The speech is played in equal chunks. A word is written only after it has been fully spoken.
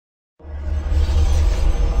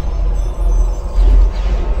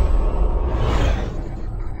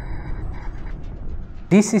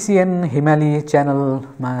DCCN हिमाली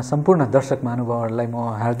च्यानलमा सम्पूर्ण दर्शक महानुभावहरूलाई म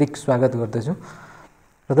हार्दिक स्वागत गर्दछु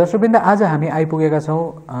र दर्शकवृन्द आज हामी आइपुगेका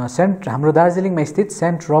छौँ हाम्रो दार्जिलिङमा स्थित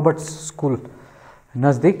सेन्ट रबर्ट्स स्कुल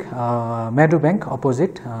नजिक मेडु bank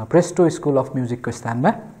opposite Presto school of म्युजिकको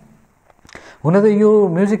स्थानमा। हुन त यो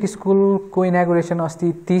म्युजिक स्कुलको इनागुरेसन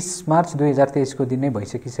अस्ति 30 मार्च 2023 को दिन नै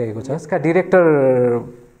भइसकिसकेको छ। यसका डिरेक्टर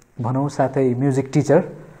भनौँ साथै म्युजिक टिचर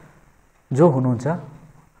जो हुनुहुन्छ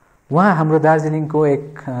उहाँ हाम्रो दार्जिलिङको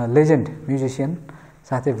एक लेजेन्ड म्युजिसियन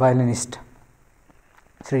साथै भायोलिनिस्ट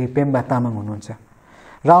श्री पेम्बा तामाङ हुनुहुन्छ।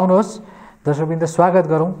 र आउनुहोस् दर्शकवृन्द स्वागत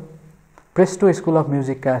गरौँ Presto school of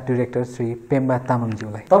म्युजिकका director Shri Pemba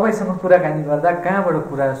तामाङज्यूलाई। तपाईसँग कुराकानी गर्दा कहाँबाट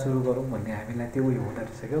कुरा सुरु गरौँ भन्ने हामीलाई त्यो उयो हुँदो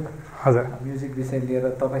रहेछ क्या त। हजुर, म्युजिक विषय लिएर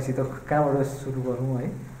तपाईँसित कहाँबाट सुरु गरौँ है।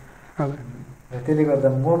 हजुर, र त्यसले गर्दा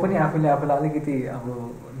म पनि आफूलाई अलिकति अब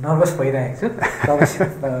नर्भस भइरहेको छु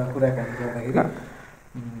तपाईँसित कुराकानी गर्दाखेरि।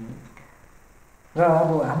 र अब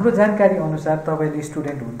हाम्रो जानकारी अनुसार तपाईँले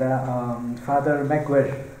स्टुडेन्ट हुँदा father म्याकवेयर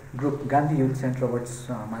group Gandhi youth saint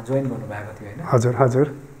रबर्ट्समा join गर्नुभएको थियो होइन? हजुर हजुर।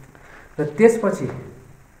 र त्यसपछि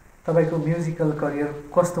तपाईँको म्युजिकल करियर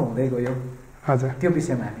कस्तो हुँदै गयो? हजुर, त्यो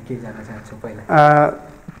विषयमा हामी केही जान्न चाहन्छौँ। पहिला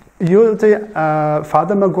यो चाहिँ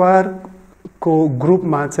फादर म्याकवेयरको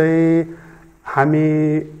ग्रुपमा चाहिँ हामी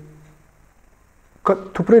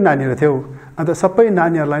थुप्रै नानीहरू थियौँ। अन्त सबै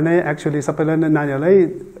नानीहरूलाई नै एक्चुअली सबैलाई नै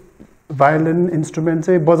नानीहरूलाई भायोलिन इन्स्ट्रुमेन्ट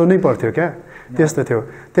चाहिँ बजाउनै पर्थ्यो क्या, त्यस्तो थियो।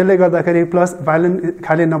 त्यसले गर्दाखेरि प्लस भायोलिन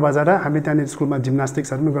खालि नबजाएर हामी त्यहाँनिर स्कुलमा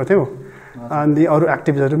जिम्नास्टिक्सहरू पनि गर्थ्यौँ अनि अरू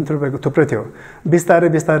एक्टिभिटिजहरू पनि थुप्रै थियो। बिस्तारै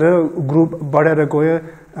बिस्तारै ग्रुप बढेर गयो,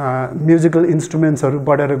 म्युजिकल इन्स्ट्रुमेन्ट्सहरू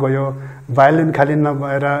बढेर गयो। भायोलिन खालि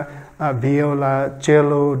नभएर भियोला,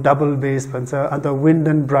 चेलो, डबल बेस भन्छ, अन्त विन्ड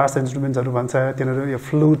एन्ड ब्रास इन्स्ट्रुमेन्ट्सहरू भन्छ तिनीहरू। यो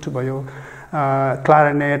फ्लुट भयो,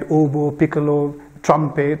 क्लारिनेट, ओबो, पिकलो,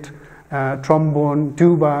 ट्रम्पेट, ट्रम्बोन,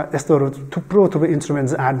 ट्युबा, यस्तोहरू थुप्रो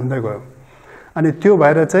इन्स्ट्रुमेन्ट्स एड हुँदै गयो। अनि त्यो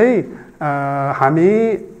भएर चाहिँ हामी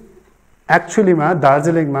एक्चुअलीमा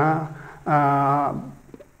दार्जिलिङमा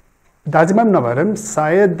पनि नभएर पनि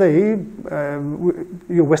सायदै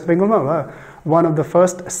यो वेस्ट बेङ्गलमा होला one of the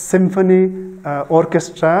first symphony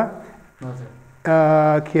orchestra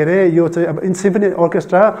के अरे यो चाहिँ अब symphony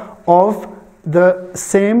orchestra of the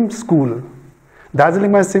same school.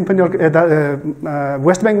 दार्जिलिङमा सिम्फनी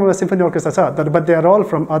वेस्ट बेङ्गलमा सिम्फनी अर्केस्ट्रा छ, तर but they are all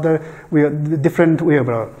from other उयो डिफ्रेन्ट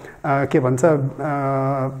उयोबाट के भन्छ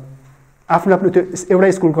आफ्नो आफ्नो त्यो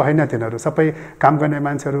एउटै स्कुलको होइन तिनीहरू, सबै काम गर्ने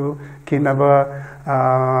मान्छेहरू कि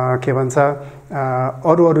नभए के भन्छ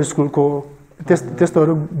अरू अरू स्कुलको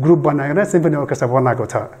त्यस्तोहरू ग्रुप बनाएर सिम्फनी अर्केस्ट्रा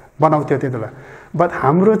बनाउँथ्यो त्यति बेला। बट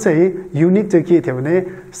हाम्रो चाहिँ युनिक चाहिँ के थियो भने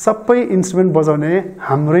सबै इन्स्ट्रुमेन्ट बजाउने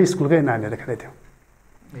हाम्रै स्कुलकै नानीहरू खेल्दै थियो,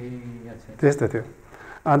 त्यस्तो थियो।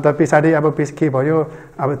 अन्त पछाडि अब के भयो,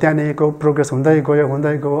 अब त्यहाँनिरको प्रोग्रेस हुँदै गयो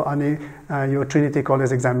अनि यो ट्रिनिटी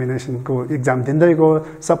कलेज एक्जामिनेसनको इक्जाम दिँदै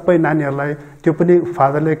गयो। सबै नानीहरूलाई त्यो पनि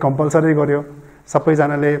फादरले कम्पलसरी गर्यो,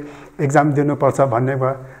 सबैजनाले इक्जाम दिनुपर्छ भन्ने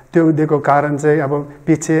भयो। त्यो दिएको कारण चाहिँ अब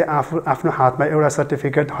पछि आफ्नो हातमा एउटा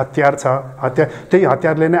सर्टिफिकेट हतियार छ, त्यही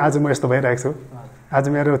हतियारले नै आज म यस्तो भइरहेको छु। आज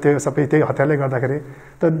मेरो त्यो सबै त्यही हतियारले गर्दाखेरि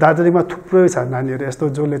त दार्जिलिङमा थुप्रै छ नानीहरू यस्तो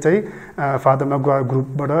जसले चाहिँ फादर म्याकवेयर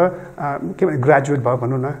ग्रुपबाट के भन्छ ग्रेजुएट भयो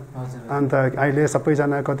भनौँ न। अन्त अहिले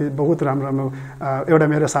सबैजना कति बहुत राम्रो एउटा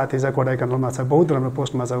मेरो साथी छ कोडाइकनालमा छ, बहुत राम्रो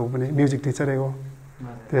पोस्टमा छ, ऊ पनि म्युजिक टिचरै हो।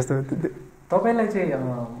 त्यस्तो तपाईँलाई चाहिँ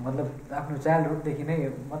मतलब आफ्नो चाइल्डहुडदेखि नै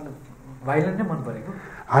मतलब भायोलिन नै मन परेको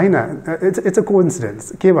होइन? It's a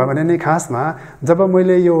coincidence. के भयो भने नि खासमा जब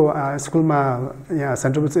मैले यो स्कुलमा यहाँ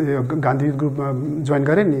सेन्ट्रल गान्धी युथ ग्रुपमा जोइन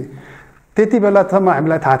गरेँ नि, त्यति बेला त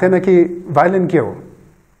हामीलाई थाहा थिएन कि भायोलिन के हो।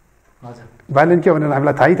 हजुर, भायोलिन के हो भनेर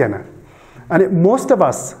हामीलाई थाहै थिएन। अनि मोस्ट अफ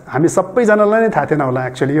अस हामी सबैजनालाई नै थाहा थिएन होला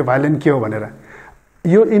एक्चुअली यो भायोलिन के हो भनेर।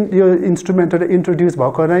 यो इन्स्ट्रुमेन्टहरू इन्ट्रोड्युस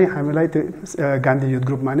भएको नै हामीलाई त्यो गान्धी युथ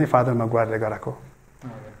ग्रुपमा नै फादर म्याकवेयरले गराएको।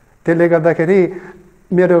 त्यसले गर्दाखेरि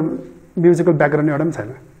मेरो म्युजिकल ब्याकग्राउन्ड एउटा पनि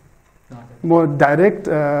छैन। म डाइरेक्ट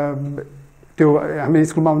त्यो हामी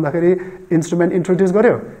स्कुलमा आउँदाखेरि इन्स्ट्रुमेन्ट इन्ट्रोड्युस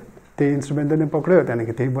गऱ्यो, त्यही इन्स्ट्रुमेन्ट नै पक्रियो,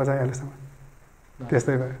 त्यहाँदेखि त्यही बजायो अहिलेसम्म।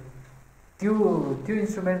 त्यस्तै भयो। त्यो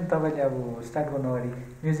इन्स्ट्रुमेन्ट तपाईँले अब स्टार्ट गर्नु अगाडि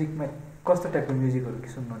म्युजिकमा कस्तो टाइपको म्युजिकहरू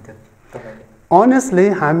सुन्नुहुन्थ्यो तपाईँले? अनेस्टली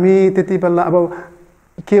हामी त्यति बेला अब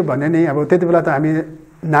के भने नि अब त्यति बेला त हामी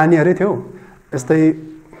नानीहरू थियौँ, यस्तै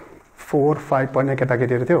 4-5 पढ्ने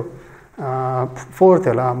केटाकेटीहरू थियो। 4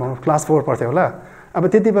 थियो होला, म क्लास 4 पढ्थेँ होला। अब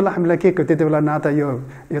त्यति बेला हामीलाई के त्यति बेला न त यो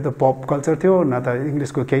त पप कल्चर थियो, न त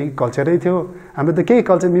इङ्ग्लिसको केही कल्चरै थियो। हाम्रो त केही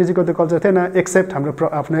कल्चर म्युजिकको त कल्चर थिएन एक्सेप्ट हाम्रो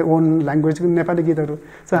आफ्नै ओन ल्याङ्ग्वेजको नेपाली गीतहरू।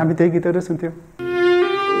 सो हामी त्यही गीतहरू सुन्थ्यौँ।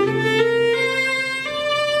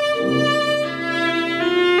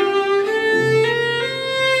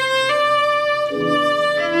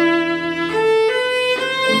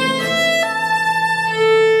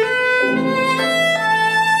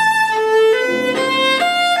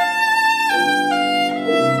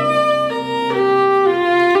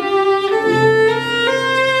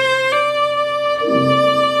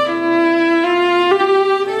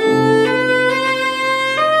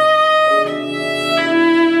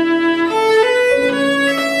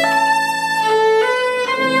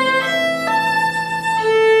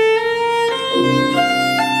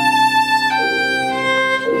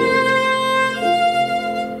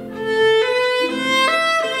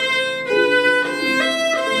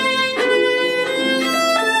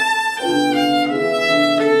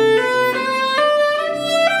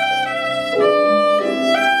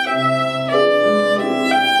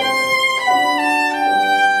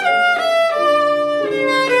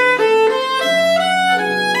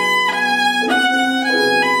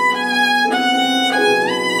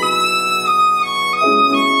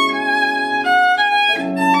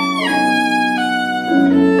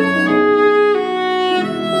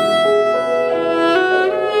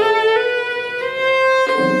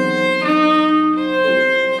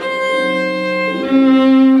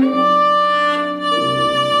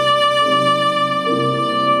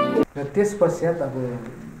 त्यस पश्चात अब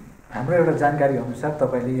हाम्रो एउटा जानकारी अनुसार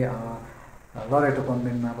तपाईँले लरेटो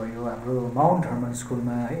कन्भेन्टमा भयो हाम्रो माउन्ट हर्मन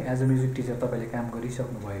स्कुलमा है एज अ म्युजिक टिचर तपाईँले काम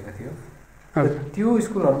गरिसक्नु भएको थियो त्यो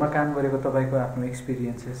स्कुलहरूमा काम गरेको तपाईँको आफ्नो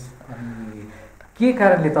एक्सपिरियन्सेस अनि के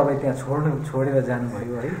कारणले तपाईँ त्यहाँ छोडेर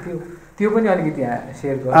जानुभयो है त्यो पनि अलिकति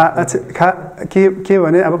सेयर गर्नु। अच्छा के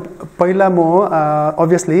भने अब पहिला म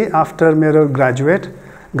अभियसली आफ्टर मेरो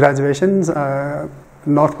graduation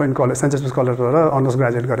north point college saint Joseph कलेजबाट अनर्स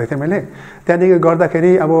ग्रेजुएट गरेको थिएँ मैले। त्यहाँदेखि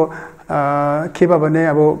गर्दाखेरि अब के भयो भने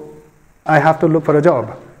अब I have to look for a जब,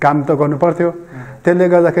 काम त गर्नु पर्थ्यो। त्यसले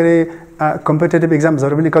गर्दाखेरि कम्पिटेटिभ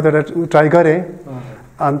इक्जाम्सहरू पनि कतिवटा ट्राई गरेँ।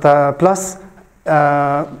 अन्त प्लस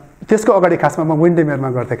त्यसको अगाडि खासमा म विन्डेमेयरमा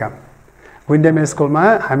गर्थेँ काम। विन्डेमेयर स्कुलमा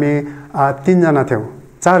हामी 3जना थियौँ,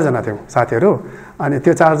 4जना थियौँ साथीहरू। अनि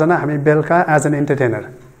त्यो 4जना हामी बेलुका एज एन इन्टरटेनर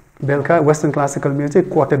बेलुका वेस्टर्न क्लासिकल म्युजिक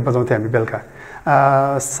क्वार्टेट बजाउँथ्यौँ हामी बेलुका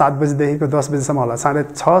 7 बजीदेखिको 10 बजीसम्म होला,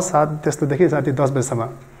 6:30-7 त्यस्तोदेखि राति 10 बजीसम्म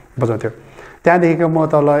बजाउँथ्यो। त्यहाँदेखिको म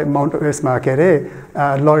तल माउन्ट उयसमा के अरे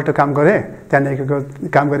लरेटो काम गरेँ। त्यहाँदेखिको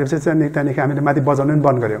काम गरेपछि चाहिँ त्यहाँदेखि हामीले माथि बजाउनु पनि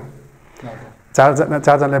बन्द गऱ्यौँ।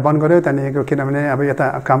 4जनालाई बन्द गऱ्यो। त्यहाँदेखिको किनभने अब यता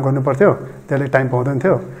काम गर्नु पर्थ्यो, त्यसले टाइम पाउँदैन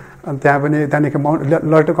थियो। अनि त्यहाँदेखि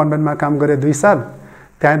लरेटो कन्भेन्टमा काम गरेँ 2 साल।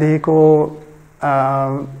 त्यहाँदेखिको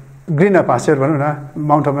ग्रिन पास्चर भनौँ न,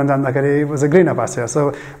 माउन्ट हर्मन जाँदाखेरि was a green pasture. So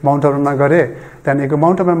Mount हर्मनमा गरेँ। त्यहाँदेखिको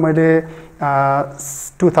माउन्ट हर्मन मैले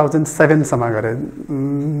 2007सम्म गरेँ,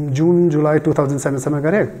 जुन जुलाई 2007सम्म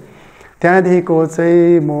गरेँ। त्यहाँदेखिको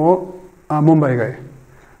चाहिँ म मुम्बई गएँ।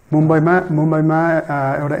 मुम्बईमा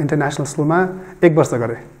एउटा इन्टरनेसनल स्कुलमा 1 वर्ष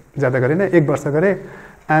गरेँ, ज्यादा गरेँ 1 वर्ष गरेँ।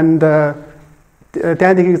 एन्ड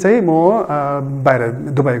त्यहाँदेखि चाहिँ म बाहिर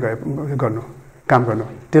दुबई गएँ काम गर्नु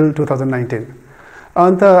टिल 2019।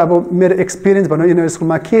 अन्त अब मेरो एक्सपिरियन्स भनौँ यिनीहरू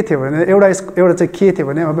स्कुलमा के थियो भने एउटा चाहिँ के थियो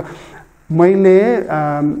भने अब मैले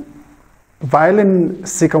भायोलिन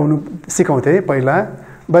सिकाउँथेँ पहिला।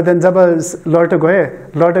 बट देन जब लरेटो गएँ,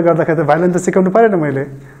 लरेटो गर्दाखेरि त भायोलिन त सिकाउनु परेन मैले।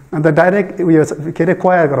 अन्त डाइरेक्ट उयो के अरे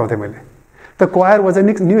क्वायर गराउँथेँ मैले। त क्वायर was a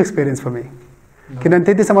new experience for me, किनभने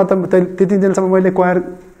त्यति दिनसम्म मैले क्वायर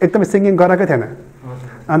एकदमै सिङ्गिङ गराएकै थिएन।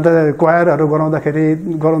 अन्त क्वायरहरू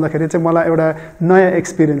गराउँदाखेरि चाहिँ मलाई एउटा नयाँ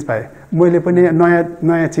एक्सपिरियन्स पाएँ। मैले पनि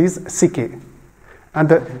नयाँ चिज सिकेँ।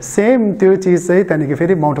 अन्त सेम त्यो चिज चाहिँ त्यहाँदेखि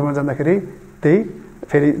फेरि माउन्ट हर्मन जाँदाखेरि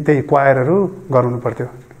त्यही क्वायरहरू गराउनु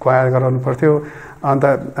पर्थ्यो। अन्त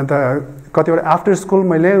कतिवटा आफ्टर स्कुल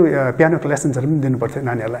मैले पियानोको लेसन्सहरू पनि दिनु पर्थ्यो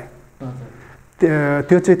नानीहरूलाई।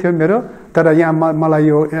 त्यो चाहिँ थियो मेरो। तर यहाँ मलाई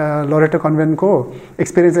यो लरेटो कन्भेन्टको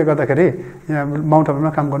एक्सपिरियन्सले गर्दाखेरि यहाँ माउन्ट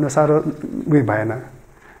हर्मनमा काम गर्नु साह्रो उयो भएन,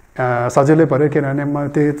 सजिलै पऱ्यो। किनभने म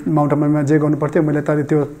त्यो माउन्ट हर्मनमा जे गर्नु पर्थ्यो मैले तर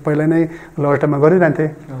त्यो पहिला नै लरेटोमा गरिरहन्थेँ।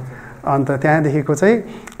 अन्त त्यहाँदेखिको चाहिँ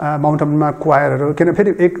माउन्ट हर्मनमा क्वायरहरू, किन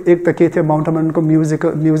फेरि एक त के थियो, माउन्ट हर्मनको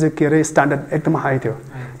म्युजिक के अरे स्ट्यान्डर्ड एकदम हाई थियो।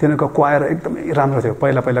 तिनीहरूको क्वायर एकदमै राम्रो थियो।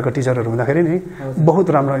 पहिलाको टिचरहरू हुँदाखेरि नि बहुत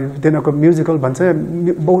राम्रो, तिनीहरूको म्युजिकल भन्छ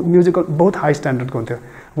बहुत हाई स्ट्यान्डर्डको हुन्थ्यो।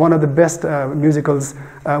 One of the best म्युजिकल्स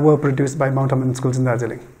were produced by Mount Hermon schools in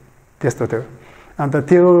Darjeeling, त्यस्तो थियो। अन्त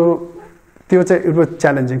त्यो चाहिँ it was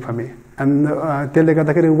challenging for me. And त्यसले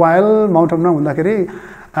गर्दाखेरि वाइल माउन्ट हर्मनमा हुँदाखेरि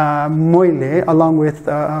मैले अलङ विथ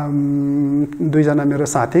 2जना मेरो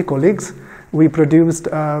साथी colleagues we produced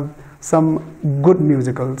some good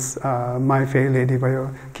म्युजिकल्स। My fair lady भयो,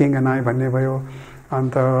 किङ एन्ड आई भन्ने भयो।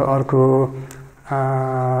 अन्त अर्को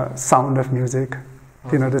साउन्ड अफ म्युजिक,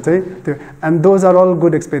 तिनीहरू चाहिँ त्यो। And those are all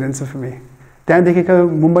good experiences for me. त्यहाँदेखिको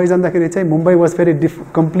मुम्बई जाँदाखेरि चाहिँ Mumbai was very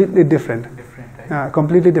completely different,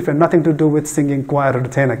 nothing to do with singing. क्वायरहरू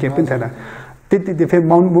थिएन, केही पनि थिएन। त्यति फेरि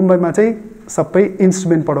मुम्बईमा चाहिँ सबै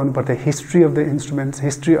इन्स्ट्रुमेन्ट पढाउनु पर्थ्यो, history of the instruments,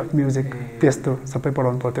 history of music, त्यस्तो सबै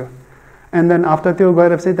पढाउनु पर्थ्यो। एन्ड देन आफ्टर त्यो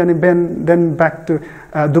गएर चाहिँ त्यहाँदेखि देन ब्याक टु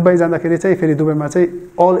दुबई जाँदाखेरि चाहिँ फेरि दुबईमा चाहिँ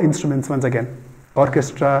अल इन्स्ट्रुमेन्ट्स भन्छ अगेन,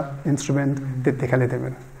 अर्केस्ट्रा इन्स्ट्रुमेन्ट त्यति खाले थियो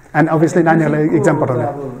मेरो। एन्ड अभियसली नानीहरूलाई इक्जाम पठाउनु।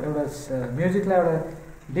 अब एउटा म्युजिकलाई एउटा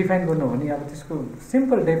डिफाइन गर्नु हो भने अब त्यसको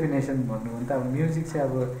सिम्पल डेफिनेसन भन्नु भने त अब म्युजिक चाहिँ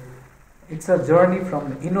अब it's a journey from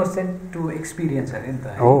innocent to experience अरे नि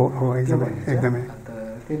त। हो एकदमै। अन्त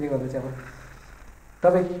त्यसले गर्दा चाहिँ अब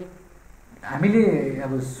तपाईँ हामीले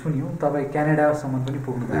अब सुन्यौँ तपाईँ क्यानाडासम्म पनि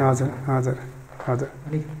पुग्नु भयो। हजुर।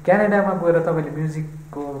 अनि क्यानाडामा गएर तपाईँले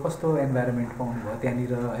म्युजिकको कस्तो इन्भाइरोमेन्ट पाउनुभयो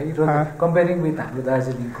त्यहाँनिर है, र कम्पेरिङ विथ हाम्रो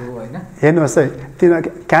दार्जिलिङको होइन? हेर्नुहोस् है,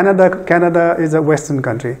 Canada is a western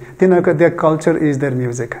country. तिनीहरूको their culture is there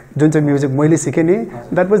music. जुन चाहिँ म्युजिक मैले सिकेँ नि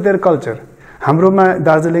द्याट वाज देयर कल्चर। हाम्रोमा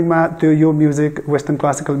दार्जिलिङमा त्यो यो music western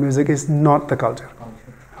classical music is not the culture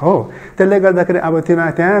हो। त्यसले गर्दाखेरि अब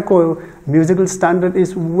त्यहाँको musical standard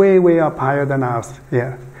is way up higher than hours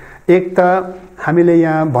here. एक त हामीले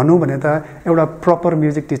यहाँ भनौँ भने त एउटा proper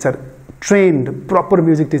music teacher, trend proper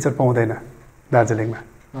music teacher पाउँदैन दार्जिलिङमा।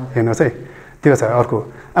 हेर्नुहोस् है त्यो छ अर्को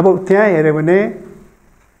अब त्यहाँ हेऱ्यो भने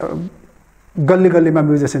गल्ली गल्लीमा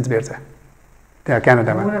म्युजिसियन्स भेट्छ त्यहाँ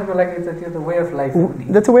क्यानाडामा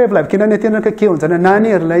द्याट्स वे अफ लाइफ किनभने तिनीहरूको के हुन्छ भने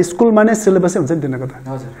नानीहरूलाई स्कुलमा नै सिलेबसै हुन्छ नि तिनीहरूको त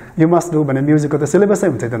यु मस्ट डु भने म्युजिकको त सिलेबसै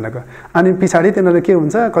हुन्छ तिनीहरूको अनि पछाडि तिनीहरू के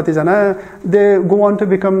हुन्छ कतिजना they go on to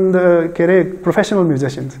become the के अरे प्रोफेसनल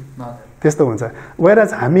म्युजिसियन्स त्यस्तो हुन्छ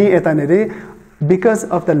वेयरएज हामी यतानिर because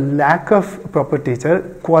of the lack of proper teacher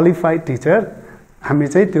qualified teacher हामी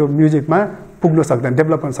चाहिँ त्यो म्युजिकमा पुग्न सक्दैन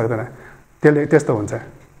डेभलप गर्न सक्दैन त्यसले त्यस्तो हुन्छ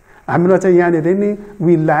हाम्रो चाहिँ यहाँनिर नि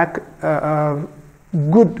we lack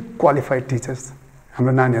good qualified teachers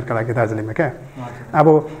हाम्रो नानीहरूका लागि दार्जिलिङमा क्या अब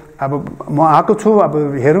म आएको छु अब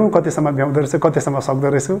हेरौँ कतिसम्म भ्याउँदो रहेछ कतिसम्म सक्दो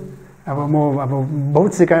रहेछु अब म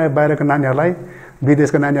बहुत सिकाएँ बाहिरको नानीहरूलाई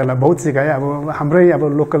विदेशको नानीहरूलाई बहुत सिकाएँ अब हाम्रै अब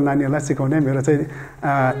लोकल नानीहरूलाई सिकाउने मेरो चाहिँ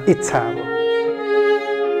इच्छा अब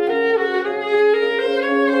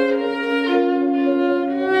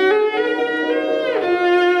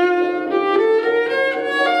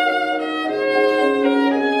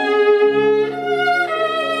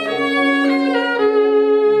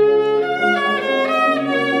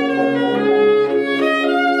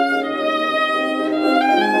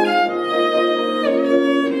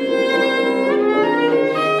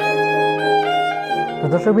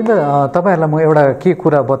दर्शकवृन्द तपाईँहरूलाई म एउटा के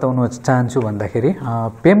कुरा बताउन चाहन्छु भन्दाखेरि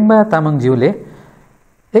पेम्बा तामाङज्यूले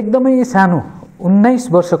एकदमै सानो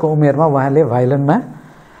 19 वर्षको उमेरमा उहाँले भायोलिनमा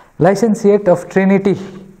लाइसेन्सिएट अफ ट्रिनिटी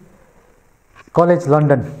कलेज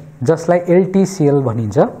लन्डन जसलाई LTCL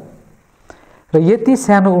भनिन्छ र यति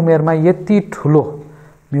सानो उमेरमा यति ठुलो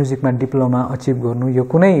म्युजिकमा डिप्लोमा अचिभ गर्नु यो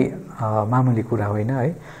कुनै मामुली कुरा होइन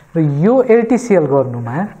है र यो LTCL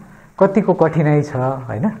गर्नुमा कतिको कठिनाइ छ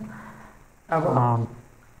होइन अब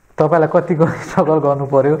तपाईलाई कतिको स्ट्रगल गर्नु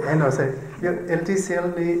पर्यो हेर्नुहोस् है यो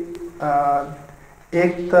LTCL-ले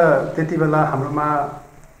एक त त्यति बेला हाम्रोमा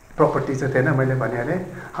प्रपर टिचर थिएन मैले भनिहालेँ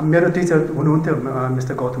मेरो टिचर हुनुहुन्थ्यो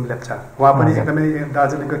मिस्टर गौतम लेप्चा उहाँ पनि एकदमै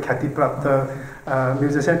दार्जिलिङको ख्यातिप्राप्त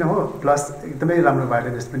म्युजिसियन हो प्लस एकदमै राम्रो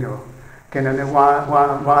भायोलिनिस्ट पनि हो किनभने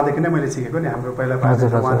उहाँदेखि नै मैले सिकेको नि हाम्रो पहिला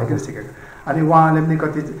उहाँदेखि नै सिकेको अनि उहाँले पनि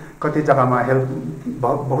कति जग्गामा हेल्प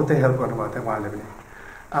बहुतै हेल्प गर्नुभएको थियो उहाँले पनि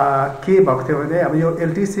के भएको थियो भने अब यो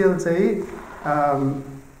LTCL चाहिँ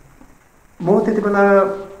म त्यति बेला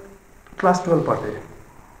क्लास 12 पढ्थेँ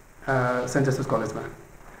सेन्ट जोसेफ कलेजमा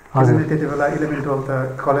किनभने त्यति बेला 11-12 त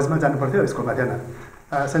कलेजमा जानु पर्थ्यो स्कुलमा थिएन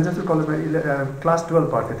सेन्ट जोसेफ कलेजमा क्लास 12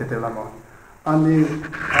 पढ्थेँ त्यति बेला म अनि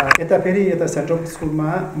यता फेरि यता सेन्ट्रल स्कुलमा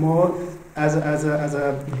म एज अ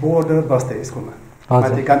बोर्डर बस्थेँ स्कुलमा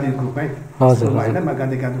माथि गान्धी ग्रुपमै स्कुलमा होइन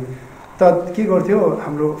गान्धी त के गर्थ्यो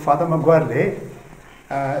हाम्रो father मगवारले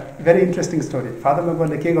very interesting story father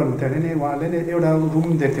मगवारले के गर्नुहुन्थ्यो भने नि उहाँले नि एउटा रुम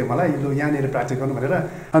देख्थ्यो मलाई लु यहाँनिर प्र्याक्टिस गर्नु भनेर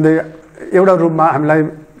अन्त एउटा रुममा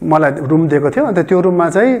मलाई रुम दिएको थियो अन्त त्यो रुममा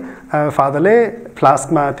चाहिँ फादरले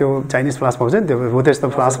फ्लास्कमा त्यो चाइनिज फ्लास्क पाउँछ नि त्यो हो त्यस्तो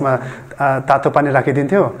फ्लास्कमा तातो पानी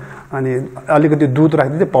राखिदिन्थ्यो अनि अलिकति दुध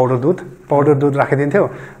राखिदिन्थ्यो पाउडर दुध राखिदिन्थ्यो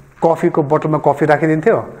कफीको बोतलमा कफी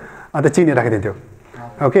राखिदिन्थ्यो अन्त चिनी राखिदिन्थ्यो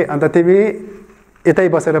ओके अन्त तिमी यतै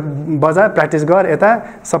बसेर बजा प्र्याक्टिस गर यता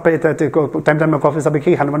सबै यता टाइममा कफी सबै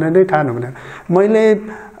के खानु भने नै खानु भने मैले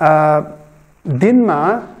दिनमा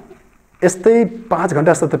यस्तै 5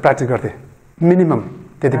 घन्टा जस्तो प्र्याक्टिस गर्थेँ मिनिमम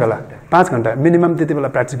त्यति बेला 5 घन्टा मिनिमम त्यति बेला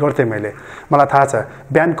प्र्याक्टिस गर्थेँ मलाई थाहा छ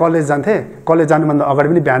बिहान कलेज जान्थेँ कलेज जानुभन्दा अगाडि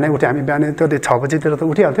पनि बिहानै उठेँ हामी बिहानै त्यो 6 बजीतिर त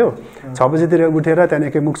उठिहाल्थ्यो 6 बजीतिर उठेर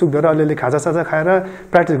त्यहाँदेखि मुखसुख धोएर अलिअलि खाजासाजा खाएर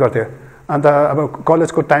प्र्याक्टिस गर्थ्यो अन्त अब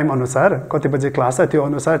कलेजको टाइम अनुसार कति बजी क्लास छ त्यो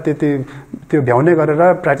अनुसार त्यो भ्याउने गरेर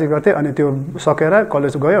प्र्याक्टिस गर्थेँ अनि त्यो सकेर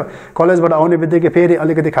कलेज गयो कलेजबाट आउने बित्तिकै फेरि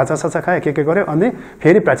अलिकति खाजासाजा खाएँ के गऱ्यो अनि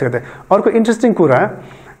फेरि प्र्याक्टिस गर्थेँ अर्को इन्ट्रेस्टिङ कुरा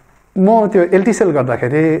म त्यो LTCL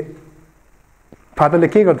गर्दाखेरि फादरले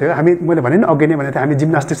के गर्थ्यो मैले भने नि अघि नै भनेको थिएँ हामी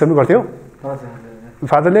जिम्नास्टिक्सहरू गर्थ्यौँ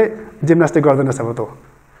फादरले जिम्नास्टिक गर्दैनस् अब त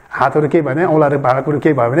हातहरू केही भयो भने औँलाहरू भाँडाकुरो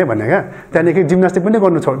केही भयो भने भन्ने क्या त्यहाँदेखि जिम्नास्टिक पनि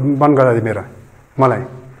गर्नु बन्द गराइदियो मेरो मलाई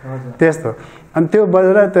त्यस्तो अनि त्यो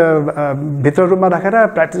बजेर त्यो भित्र रुममा राखेर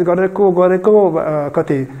प्र्याक्टिस गरेको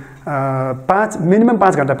कति मिनिमम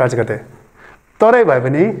 5 घन्टा प्र्याक्टिस गर्थेँ तरै भए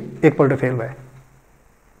पनि एकपल्ट फेल भएँ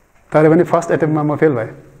तरै पनि फर्स्ट एटेम्पमा म फेल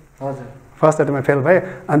भएँ फर्स्ट एटेम्पमा फेल भएँ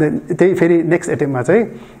अन्त त्यही फेरि नेक्स्ट एटेम्पमा चाहिँ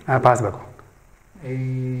पास भएको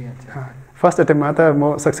फर्स्ट एटेम्पमा त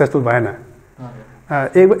म सक्सेसफुल भएन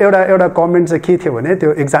एउटा कमेन्ट चाहिँ के थियो भने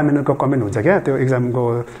त्यो एक्जामिनरको कमेन्ट हुन्छ क्या त्यो एक्जामको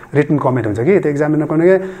रिटन कमेन्ट हुन्छ कि त्यो एक्जामिनरको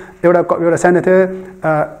एउटा सानो थियो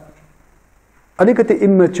अलिकति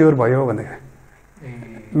इमेच्योर भयो भन्दाखेरि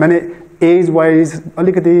माने एज वाइज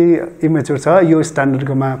अलिकति इमेच्योर छ यो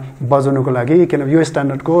स्ट्यान्डर्डकोमा बजाउनुको लागि किनभने यो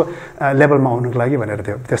स्ट्यान्डर्डको लेभलमा आउनुको लागि भनेर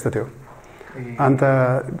थियो त्यस्तो थियो अन्त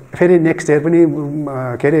फेरि नेक्स्ट इयर पनि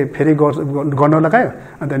के अरे फेरि गर्न लगायो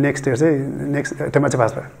अन्त नेक्स्ट इयर चाहिँ नेक्स्ट त्यसमा चाहिँ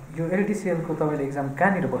पास भयो यो एलटिसिएलको तपाईँले एक्जाम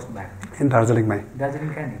कहाँनिर बस्नु भएको दार्जिलिङमै दार्जिलिङ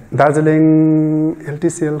कहाँनिर दार्जिलिङ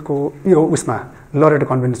एलटिसिएलको यो उसमा लरेटो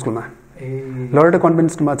कन्भेन्ट स्कुलमा लरेटो कन्भेन्ट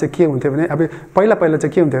स्कुलमा चाहिँ के हुन्थ्यो भने अब पहिला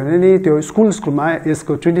चाहिँ के हुन्थ्यो भने नि त्यो स्कुलमा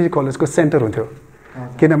यसको ट्रिनिटी कलेजको सेन्टर हुन्थ्यो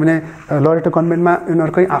किनभने लरेटो कन्भेन्टमा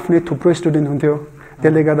उनीहरूकै आफ्नै थुप्रो स्टुडेन्ट हुन्थ्यो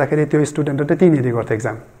त्यसले गर्दाखेरि त्यो स्टुडेन्टहरूले त्यहीँनिर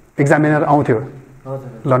गर्थ्यो एक्जामिनर आउँथ्यो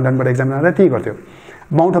लन्डनबाट एक्जामिनर त्यहीँ गर्थ्यो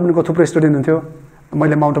माउन्ट हर्मनको थुप्रो स्टुडेन्ट हुन्थ्यो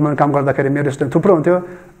मैले माउन्ट हर्मनमा काम गर्दाखेरि मेरो स्टुडेन्ट थुप्रो हुन्थ्यो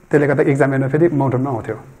त्यसले गर्दा एक्जामिनर फेरि माउन्ट हर्मनमा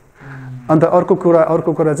आउँथ्यो अन्त अर्को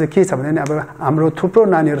कुरा चाहिँ के छ भने अब हाम्रो थुप्रो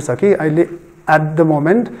नानीहरू छ कि अहिले एट द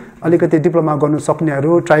मोमेन्ट अलिकति डिप्लोमा गर्नु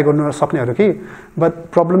सक्नेहरू ट्राई गर्नु सक्नेहरू कि बट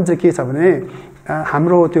प्रब्लम चाहिँ के छ भने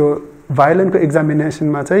हाम्रो त्यो भायोलिनको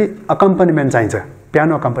एक्जामिनेसनमा चाहिँ अकम्पनिमेन्ट चाहिन्छ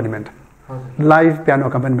पियानो अकम्पनिमेन्ट लाइभ पियानो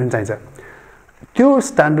अकम्पनिमेन्ट चाहिन्छ त्यो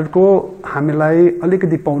स्ट्यान्डर्डको हामीलाई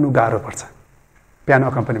अलिकति पाउनु गाह्रो पर्छ पियानो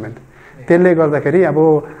अकम्पनिमेन्ट त्यसले गर्दाखेरि अब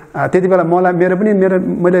त्यति बेला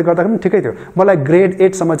मैले गर्दा पनि ठिकै थियो मलाई ग्रेड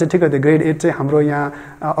 8 सम्म चाहिँ ठिकै थियो ग्रेड 8 चाहिँ हाम्रो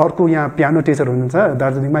यहाँ अर्को यहाँ पियानो टिचर हुनुहुन्छ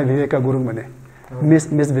दार्जिलिङमा विवेका गुरुङ भने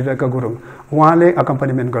मिस विवेका गुरुङ उहाँले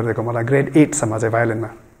अकम्पनिमेन्ट गरिदिएको मलाई ग्रेड 8 सम्म चाहिँ भायोलिनमा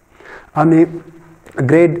अनि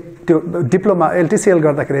ग्रेड त्यो डिप्लोमा एलटिसिएल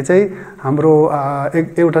गर्दाखेरि चाहिँ हाम्रो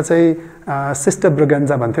एउटा चाहिँ सिस्टर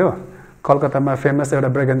ब्रेगेन्जा भन्थ्यो कलकत्तामा फेमस एउटा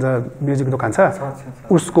ब्रेगेन्जा म्युजिक दोकान छ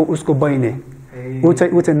उसको बहिनी ऊ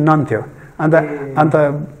चाहिँ नन थियो अन्त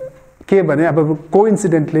के भने अब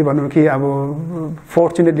कोइन्सिडेन्टली भनौँ कि अब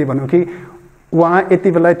फर्चुनेटली भनौँ कि उहाँ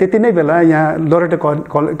त्यति नै बेला यहाँ लोरेटो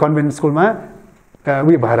कन्भेन्ट स्कुलमा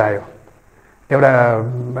उयो भएर आयो एउटा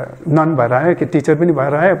नन भएर आयो कि टिचर पनि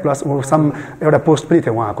भएर आयो प्लस एउटा पोस्ट पनि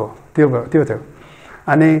थियो उहाँको त्यो थियो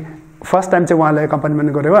अनि फर्स्ट टाइम चाहिँ उहाँले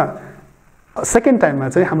अकम्पनिमेन्ट गर्यो सेकेन्ड टाइममा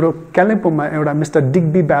चाहिँ हाम्रो कालिम्पोङमा एउटा मिस्टर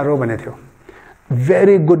डिग्बी ब्यारो भन्ने थियो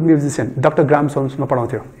भेरी गुड म्युजिसियन डाक्टर ग्राम सोम्समा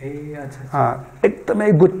पढाउँथ्यो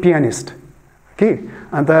एकदमै गुड पियानिस्ट कि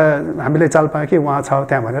अन्त हामीले चाल पायो कि उहाँ छ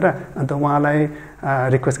त्यहाँ भनेर अन्त उहाँलाई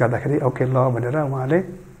रिक्वेस्ट गर्दाखेरि ओके ल भनेर उहाँले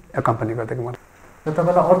एकम्पनी गरिदिएको मलाई र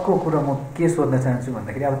तपाईँलाई अर्को कुरा म के सोध्न चाहन्छु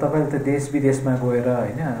भन्दाखेरि अब तपाईँले त देश विदेशमा गएर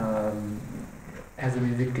होइन एज अ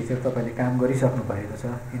म्युजिक टिचर तपाईँले काम गरिसक्नु भएको छ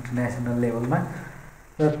इन्टरनेसनल लेभलमा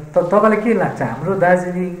र तपाईँलाई के लाग्छ हाम्रो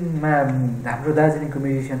दार्जिलिङको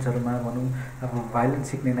म्युजिसियन्सहरूमा भनौँ अब भायोलिन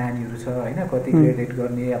सिक्ने नानीहरू छ होइन कति ग्रेड 8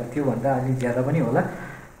 गर्ने अब त्योभन्दा अलिक ज्यादा पनि होला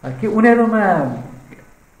कि उनीहरूमा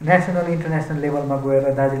नेसनल इन्टरनेसनल लेभलमा गएर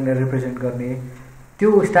दार्जिलिङलाई रिप्रेजेन्ट गर्ने त्यो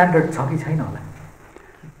स्ट्यान्डर्ड छ कि छैन होला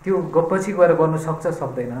त्यो पछि गएर गर्नु सक्छ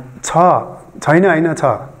सक्दैन छैन होइन छ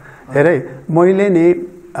हेरै मैले नि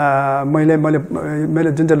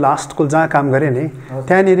मैले जुन चाहिँ लास्ट स्कुल जहाँ काम गरेँ नि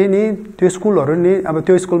त्यहाँनिर नि त्यो स्कुलहरू नि अब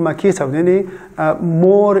त्यो स्कुलमा के छ भने नि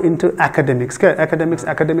मोर इन्टु एकाडेमिक्स क्या एकाडेमिक्स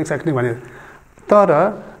भनेर तर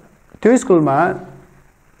त्यो स्कुलमा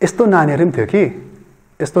यस्तो नानीहरू पनि थियो कि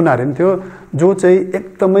जो चाहिँ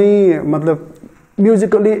एकदमै मतलब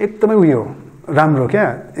म्युजिकली एकदमै उयो राम्रो क्या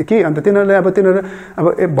कि अन्त तिनीहरू अब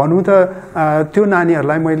भनौँ त त्यो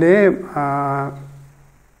नानीहरूलाई मैले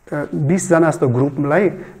 20 जना जस्तो ग्रुपलाई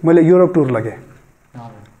मैले युरोप टुर लगेँ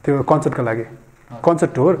त्यो कन्सर्टको लागि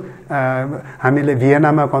कन्सर्ट टुर हामीले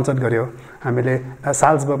भियनामा कन्सर्ट गऱ्यो हामीले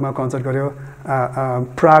साल्जबर्गमा कन्सर्ट गऱ्यो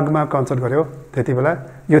प्रागमा कन्सर्ट गऱ्यो त्यति बेला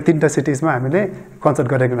यो 3टा सिटिजमा हामीले कन्सर्ट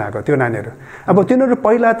गरेको आएको त्यो नानीहरू अब तिनीहरू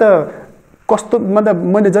पहिला त कस्तो मतलब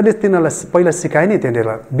मैले जहिले तिनीहरूलाई पहिला सिकाएँ नि त्यहाँनिर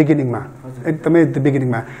बिगिनिङमा एकदमै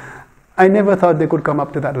बिगिनिङमा I never thought they could come up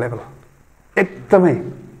to that level एकदमै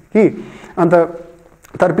कि अन्त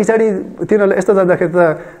तर पछाडि तिनीहरूलाई यस्तो जाँदाखेरि त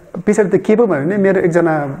पछाडि त के पो भयो भने मेरो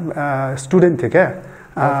एकजना स्टुडेन्ट थियो क्या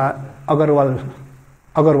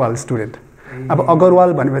अगरवाल स्टुडेन्ट अब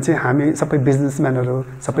अगरवाल भनेपछि हामी सबै बिजनेसम्यानहरू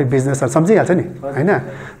सबै बिजनेसहरू सम्झिहाल्छ नि होइन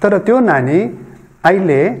तर त्यो नानी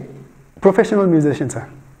अहिले प्रोफेसनल म्युजिसियन छ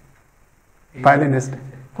भायोलिनिस्ट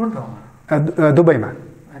दुबईमा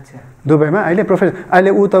अहिले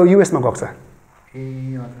अहिले ऊ त युएसमा गएको छ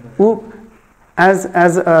ऊ एज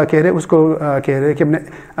के अरे उसको के भने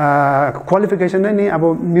क्वालिफिकेसन नै नि अब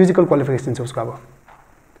म्युजिकल क्वालिफिकेसन छ उसको अब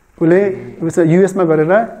उसले युएसमा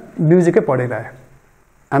गरेर म्युजिकै पढिरह्यो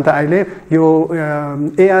अन्त अहिले यो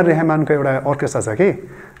एआर रेहमानको एउटा अर्केस्ट्रा छ कि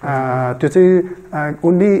त्यो चाहिँ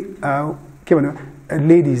ओन्ली के भन्नु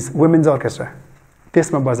लेडिज वुमेन्स अर्केस्ट्रा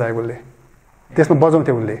त्यसमा बजाएको उसले त्यसमा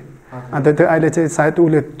बजाउँथ्यो उसले अन्त त्यो अहिले चाहिँ सायद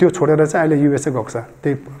उसले त्यो छोडेर चाहिँ अहिले युएसए गएको छ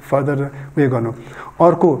त्यही फर्दर उयो गर्नु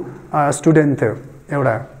अर्को स्टुडेन्ट थियो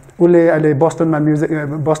एउटा उसले अहिले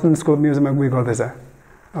बस्टन स्कुल म्युजियममा उयो गर्दैछ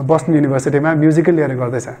बस्टन युनिभर्सिटीमा म्युजिकै लिएर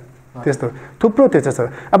गर्दैछ त्यस्तो थुप्रो त्यस्तो छ।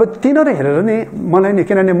 अब तिनीहरू हेरेर नि मलाई नि,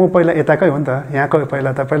 किनभने म पहिला यताकै हो नि त, यहाँको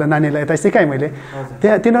पहिला नानीलाई यता सिकाएँ मैले।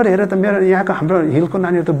 त्यहाँ तिनीहरू हेरेर त मेरो यहाँको हाम्रो हिलको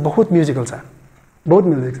नानीहरू त बहुत म्युजिकल छ, बहुत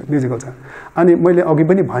म्युजिकल छ। अनि मैले अघि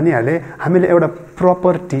पनि भनिहालेँ, हामीले एउटा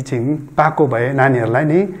प्रपर टिचिङ पाएको भए नानीहरूलाई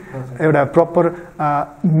नि, एउटा प्रपर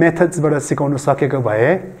मेथड्सबाट सिकाउनु सकेको भए,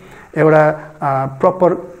 एउटा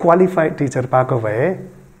प्रपर क्वालिफाइड टिचर पाएको भए,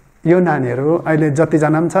 यो नानीहरू अहिले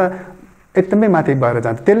जतिजना पनि छ एकदमै माथि भएर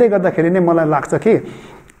जान्छ। त्यसले गर्दाखेरि नै मलाई लाग्छ कि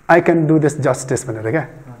I can do this justice भनेर, क्या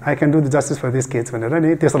I can do the justice for this kids भनेर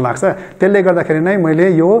नि त्यस्तो लाग्छ। त्यसले गर्दाखेरि नै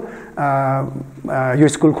मैले यो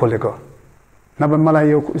स्कुल खोलेको, नभए मलाई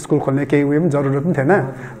यो स्कुल खोल्ने केही उयो पनि जरुरत पनि थिएन।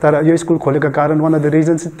 तर यो स्कुल खोलेको कारण वान अफ द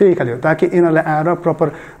रिजन्स त्यही खालि हो, ताकि यिनीहरूलाई आएर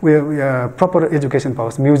प्रपर एजुकेसन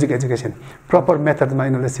पाओस्, म्युजिक एजुकेसन प्रपर मेथडमा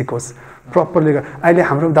यिनीहरूले सिकोस् प्रपरली। अहिले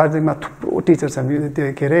हाम्रो दार्जिलिङमा थुप्रो टिचर छ,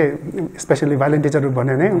 त्यो के अरे स्पेसली भायोलिन टिचरहरू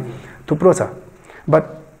भन्यो भने थुप्रो छ। बट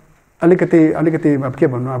अलिकति अब के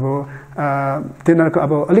भन्नु, अब तिनीहरूको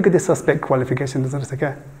अब अलिकति सस्पेक्ट क्वालिफिकेसन रहेछ क्या,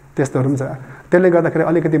 त्यस्तोहरू पनि छ। त्यसले गर्दाखेरि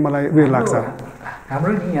अलिकति मलाई उयो लाग्छ।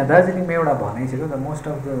 हाम्रो यहाँ दार्जिलिङमा एउटा भनाइ छ क्या त, मोस्ट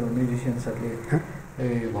अफ द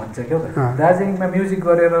म्युजिसियन्सहरूले भन्छ क्या त, दार्जिलिङमा म्युजिक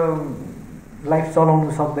गरेर लाइफ चलाउनु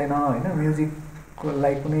सक्दैन होइन, म्युजिकको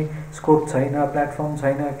लागि कुनै स्कोप छैन, प्लेटफर्म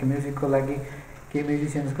छैन, म्युजिकको लागि केही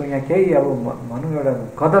म्युजिसियन्सको यहाँ केही अब भनौँ एउटा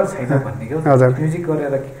कदर छैन भन्ने क्या, म्युजिक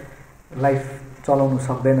गरेर लाइफ चलाउनु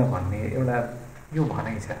सक्दैन भन्ने एउटा यो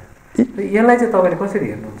भनाइ छ। यसलाई चाहिँ तपाईँले कसरी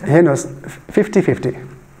हेर्नुहुन्छ? हेर्नुहोस्,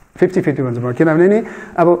 50-50 भन्छु म। किनभने नि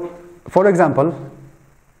अब फर इक्जाम्पल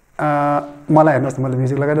मलाई हेर्नुहोस्, मैले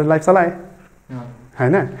म्युजिक लगाएर लाइफ चलाएँ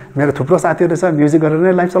होइन, मेरो थुप्रो साथीहरू छ म्युजिक गरेर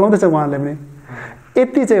नै लाइफ चलाउँदैछ उहाँहरूले पनि।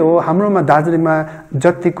 यति चाहिँ हो, हाम्रोमा दार्जिलिङमा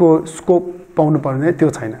जतिको स्कोप पाउनु पर्ने त्यो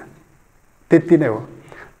छैन, त्यति नै हो।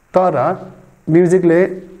 तर म्युजिकले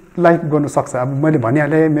लाइफ गर्नु सक्छ। अब मैले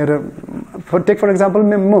भनिहालेँ, मेरो टेक फर इक्जाम्पल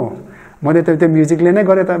मैले त त्यो म्युजिकले नै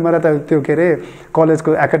गरेँ त, मलाई त त्यो के अरे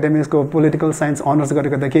कलेजको एकाडेमिक्सको पोलिटिकल साइन्स अनर्स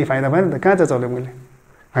गरेको त केही फाइदा भएन त, कहाँ चाहिँ चल्यो मैले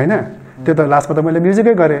होइन। त्यो त लास्टमा त मैले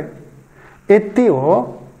म्युजिकै गरेँ। यति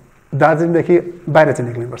हो, दार्जिलिङदेखि बाहिर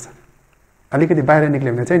चाहिँ निक्लिनुपर्छ। अलिकति बाहिर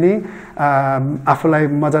निक्ल्यो भने चाहिँ नि आफूलाई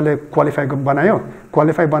मजाले क्वालिफाई बनायो,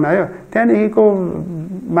 त्यहाँदेखिको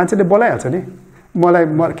मान्छेले बोलाइहाल्छ नि।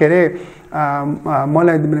 के अरे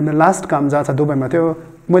मलाई लास्ट काम जहाँ छ दुबईमा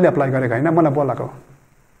थियो, मैले एप्लाई गरेको होइन, मलाई बोलाएको।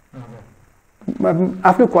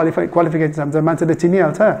 आफ्नो क्वालिफिकेसन मान्छेले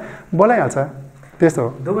चिनिहाल्छ, बोलाइहाल्छ, त्यस्तो हो।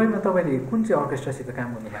 दुबईमा तपाईँले कुन चाहिँ अर्केस्ट्रासित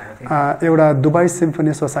काम गर्नुभएको थियो? एउटा दुबई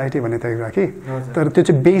सिम्फनी सोसाइटी भन्ने थियो एउटा कि, तर त्यो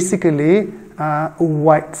चाहिँ बेसिकली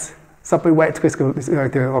वाइट्स, सबै वाइट्सको स्कुल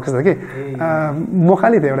त्यो अर्केस्ट्रा कि। म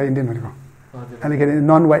खालि थियो एउटा इन्डियन भनेको, अनिखेरि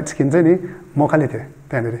नन वाइट स्किन चाहिँ नि म खालि थिएँ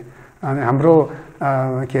त्यहाँनिर। अनि हाम्रो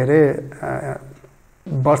के अरे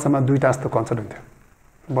वर्षमा 2टा जस्तो कन्सर्ट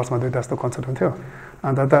हुन्थ्यो,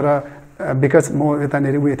 अन्त तर बिकज म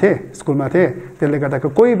यतानिर उयो थिएँ, स्कुलमा थिएँ, त्यसले गर्दा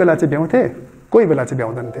कोही बेला चाहिँ भ्याउँथेँ, कोही बेला चाहिँ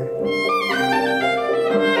भ्याउँदैन थिएँ।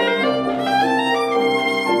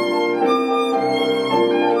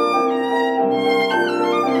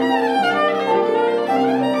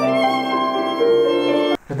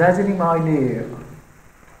 दार्जिलिङमा अहिले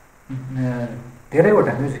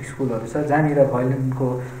धेरैवटा म्युजिक स्कुलहरू छ जहाँनिर भायोलिनको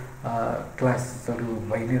क्लासहरू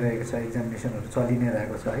भइ नै रहेको छ, एक्जामिनेसनहरू चलि नै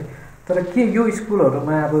रहेको छ है। तर के यो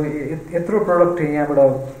स्कुलहरूमा अब यत्रो प्रडक्ट यहाँबाट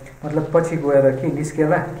मतलब पछि गएर के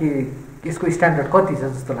निस्केला, कि यसको स्ट्यान्डर्ड कति छ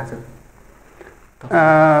जस्तो लाग्छ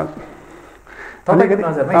तपाईँको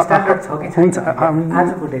नजरमा? स्ट्यान्डर्ड छ कि छैन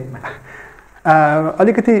आजको डेटमा?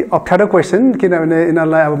 अलिकति अप्ठ्यारो क्वेसन, किनभने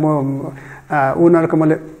यिनीहरूलाई अब उनीहरूको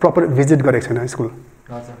मैले प्रपर भिजिट गरेको छैन स्कुल।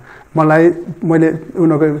 मैले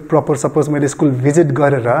उनीहरूको प्रपर सपोज मैले स्कुल भिजिट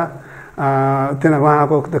गरेर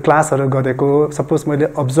उहाँको क्लासहरू गरेको सपोज मैले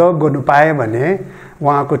अब्जर्भ गर्नु पाएँ भने,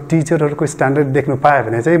 उहाँको टिचरहरूको स्ट्यान्डर्ड देख्नु पाएँ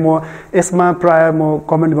भने चाहिँ म यसमा प्रायः म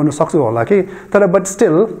कमेन्ट गर्नु सक्छु होला कि। तर बट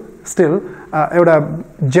स्टिल एउटा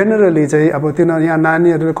जेनरली चाहिँ अब तिनीहरू यहाँ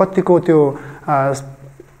नानीहरूले कतिको त्यो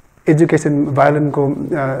एजुकेसन भायोलिनको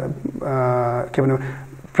के भनौँ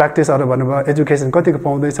प्र्याक्टिसहरू भन्नुभयो, एजुकेसन कतिको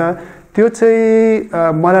पाउँदैछ, त्यो चाहिँ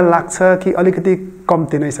मलाई लाग्छ कि अलिकति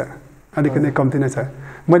कम्ती नै छ।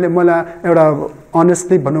 मलाई एउटा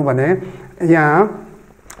अनेस्टली भनौँ भने यहाँ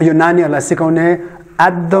यो नानीहरूलाई सिकाउने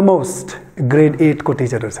एट द मोस्ट ग्रेड 8 को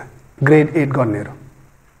टिचरहरू छ, ग्रेड 8 गर्नेहरू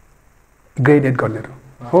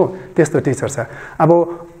हो, त्यस्तो टिचर छ। अब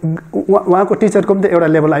उहाँको टिचरको पनि त एउटा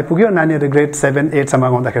लेभल आइपुग्यो, नानीहरू ग्रेड 7, 8 सम्म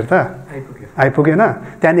आउँदाखेरि त आइपुगेन।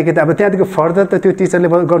 त्यहाँदेखि त अब त्यहाँदेखि फर्दर त त्यो टिचरले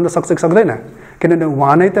गर्न सक्छ कि सक्दैन, किनभने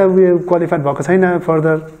उहाँ नै त उयो क्वालिफाइड भएको छैन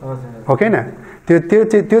फर्दर, हो कि होइन?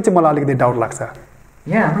 त्यो चाहिँ मलाई अलिकति डाउट लाग्छ।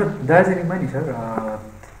 यहाँ हाम्रो दार्जिलिङमा नि सर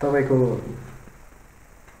तपाईँको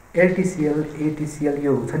एलटिसिएल एटिसिएल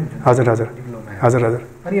यो हुन्छ नि हजुर हजुर डिप्लोमा हजुर हजुर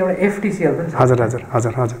अनि एउटा एफटिसिएल पनि छ हजुर हजुर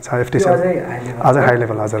हजुर हजुर छ एफटिसिएल अझ हाई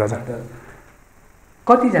लेभल हजुर हजुर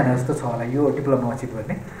कतिजना जस्तो छ होला यो डिप्लोमा अचिभ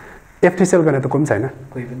गर्ने एफटिसिएल गर्ने त कोही पनि छैन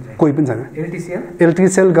कोही पनि छैन एलटिसिएल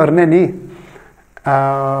एलटिसिएल गर्ने नि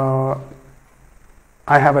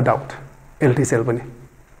आई हेभ अ डाउट एलटिसिएल पनि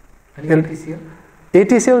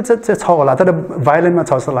एटिसिएल चाहिँ छ होला तर भायोलिनमा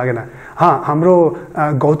छ जस्तो लागेन हाम्रो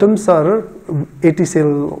गौतम सर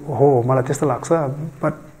एटिसिएल हो मलाई त्यस्तो लाग्छ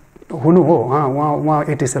बट हुनु हो उहाँ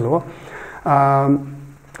एटिसिएल हो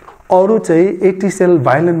अरू चाहिँ एटिसिएल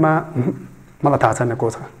भायोलिनमा मलाई थाहा छैन को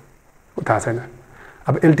छ थाहा छैन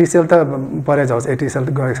अब एलटिसिएल त परे जाओस् एटिसिएल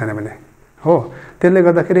गरेको छैन भने हो त्यसले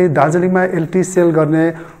गर्दाखेरि दार्जिलिङमा एलटिसिएल गर्ने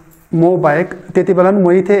म बाहेक त्यति बेला पनि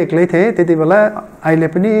मै थिएँ एक्लै थिएँ त्यति बेला अहिले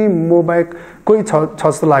पनि म बाहेक कोही छ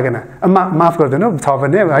जस्तो लागेन माफ गरिदिनु छ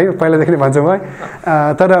भने है पहिलादेखि भन्छु है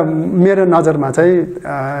तर मेरो नजरमा चाहिँ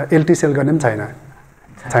एलटिसिएल गर्ने पनि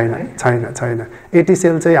छैन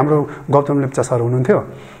एटिसिएल चाहिँ हाम्रो गौतम लेप्चा सर हुनुहुन्थ्यो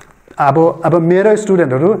अब मेरो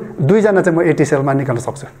स्टुडेन्टहरू 2 जना चाहिँ म एटिसिएलमा निकाल्न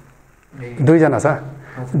सक्छु 2 जना छ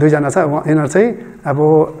यिनीहरू चाहिँ अब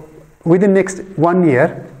विदिन नेक्स्ट 1 इयर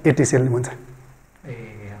एटिसिएल हुन्छ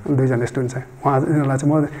 2 जना स्टुडेन्ट छ यिनीहरूलाई चाहिँ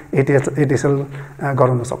म एटिसिएल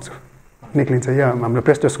गराउन सक्छु निक्लिन्छ यो हाम्रो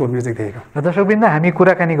प्रेस्टो स्कुल म्युजिकदेखिको र दर्शकवृन्द हामी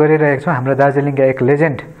कुराकानी गरिरहेका छौँ हाम्रो दार्जिलिङका एक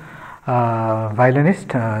लेजेन्ड भायोलिनिस्ट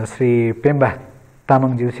श्री पेम्बा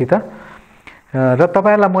तामाङज्यूसित र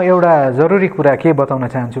तपाईँहरूलाई म एउटा जरुरी कुरा के बताउन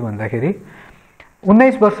चाहन्छु भन्दाखेरि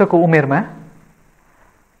 19 वर्षको उमेरमा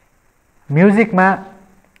म्युजिकमा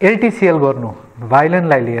एलटिसिएल गर्नु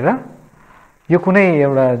भायोलिनलाई लिएर यो कुनै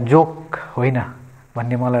एउटा जोक होइन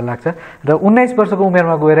भन्ने मलाई लाग्छ र 19 वर्षको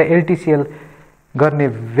उमेरमा गएर एलटिसिएल गर्ने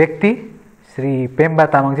व्यक्ति श्री पेम्बा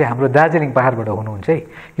तामाङ चाहिँ हाम्रो दार्जिलिङ पहाडबाट हुनुहुन्छ है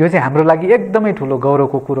यो चाहिँ हाम्रो लागि एकदमै ठुलो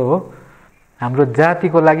गौरवको कुरो हो हाम्रो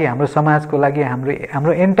जातिको लागि हाम्रो समाजको लागि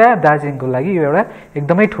हाम्रो एन्टायर दार्जिलिङको लागि यो एउटा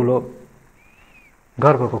एकदमै ठुलो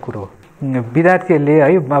गर्वको कुरो हो विद्यार्थीहरूले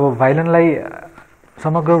है अब भायोलिनलाई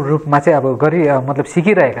समग्र रूपमा चाहिँ अब मतलब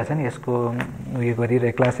सिकिरहेका छन् यसको उयो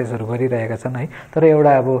गरिरहेका क्लासेसहरू गरिरहेका छन् है तर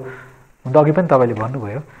एउटा अब अघि पनि तपाईँले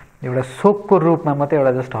भन्नुभयो एउटा सोखको रूपमा मात्रै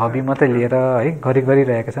एउटा जस्ट हबी मात्रै लिएर है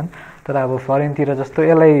गरिरहेका छन् तर अब फरेनतिर जस्तो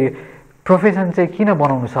यसलाई प्रोफेसन चाहिँ किन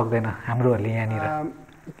बनाउनु सक्दैन हाम्रोहरूले यहाँनिर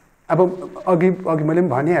अब अघि मैले पनि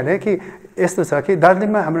भनिहालेँ कि यस्तो छ कि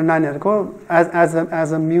दार्जिलिङमा हाम्रो नानीहरूको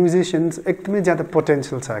एज अ म्युजिसियन्स एकदमै ज्यादा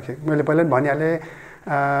पोटेन्सियल छ कि मैले पहिला पनि भनिहालेँ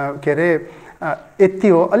के अरे यति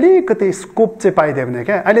हो अलिकति स्कोप चाहिँ पाइदियो भने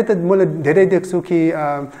क्या अहिले त मैले धेरै देख्छु कि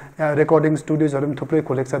रेकर्डिङ स्टुडियोजहरू पनि थुप्रै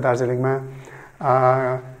खोलेको छ दार्जिलिङमा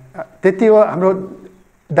त्यति हो हाम्रो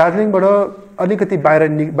दार्जिलिङबाट अलिकति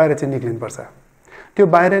बाहिर चाहिँ निक्लिनुपर्छ त्यो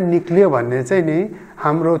बाहिर निक्लियो भने चाहिँ नि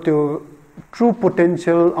हाम्रो त्यो ट्रु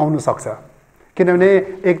पोटेन्सियल आउन सक्छ किनभने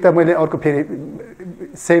एक त मैले अर्को फेरि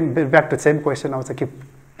same back to same question आउँछ कि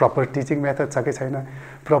प्रपर टिचिङ मेथड छ कि छैन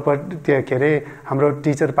प्रपर त्यो के अरे हाम्रो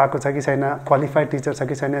टिचर पाएको छ कि छैन क्वालिफाइड टिचर छ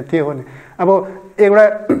कि छैन त्यो हो नि अब एउटा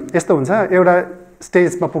यस्तो हुन्छ एउटा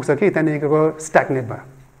स्टेजमा पुग्छ कि त्यहाँदेखिको स्ट्याग्नेट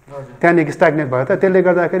भयो त्यहाँदेखि स्ट्याग्नेट भयो त त्यसले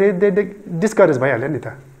गर्दाखेरि डिस्करेज भइहाल्यो नि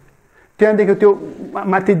त त्यहाँदेखि त्यो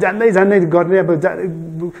माथि जान्दै गर्ने अब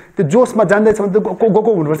त्यो जोसमा जान्दैछ भने त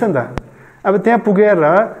गएको हुनुपर्छ नि त अब त्यहाँ पुगेर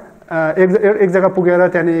एक जग्गा पुगेर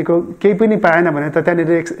त्यहाँदेखिको केही पनि पाएन भने त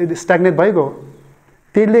त्यहाँनिर स्ट्याग्नेट भइगयो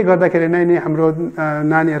त्यसले गर्दाखेरि नै हाम्रो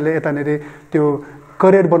नानीहरूले यतानिर त्यो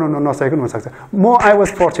करियर बनाउन नसकेको हुनसक्छ म आई वाज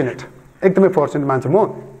फर्चुनेट एकदमै फर्चुनेट मान्छु म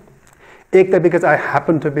एक त because I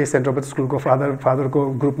happen to be saint Robert स्कुलको फादरको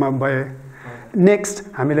ग्रुपमा भए नेक्स्ट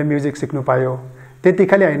हामीले म्युजिक सिक्नु पायो त्यति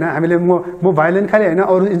खालि होइन हामीले म भायोलिन खालि होइन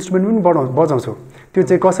अरू इन्स्ट्रुमेन्ट पनि बजाउँछु त्यो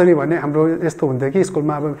चाहिँ कसरी भने हाम्रो यस्तो हुन्थ्यो कि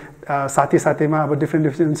स्कुलमा अब साथीमा अब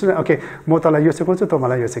डिफ्रेन्ट इन्स्ट्रुमेन्ट ओके म तँलाई यो सिकाउँछु त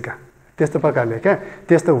मलाई यो सिका त्यस्तो प्रकारले क्या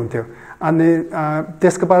त्यस्तो हुन्थ्यो अनि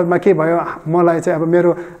त्यसको बादमा के भयो मलाई चाहिँ अब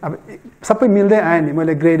मेरो अब सबै मिल्दै आयो नि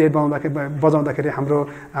मैले ग्रेड 8 बजाउँदाखेरि हाम्रो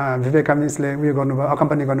विवेका मिसले उयो गर्नुभयो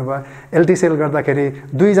अकम्पनी गर्नुभयो एलटिसिएल गर्दाखेरि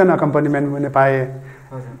 2 जना अकम्पनीमेन्ट मैले पाएँ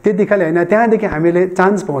त्यति खालि होइन त्यहाँदेखि हामीले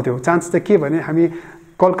चान्स पाउँथ्यौँ चान्स चाहिँ के भने हामी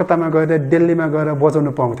कलकत्तामा गएर दिल्लीमा गएर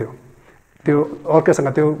बजाउनु पाउँथ्यौँ त्यो अर्कैसँग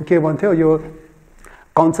त्यो के भन्थ्यो यो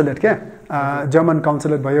काउन्सिलेट क्या जर्मन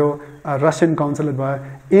काउन्सिलेट भयो रसियन काउन्सिलेट भयो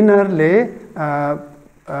यिनीहरूले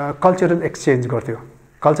कल्चरल एक्सचेन्ज गर्थ्यो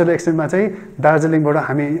कल्चरल एक्सचेन्जमा चाहिँ दार्जिलिङबाट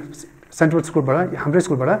हामी सेन्ट्रल स्कुलबाट हाम्रै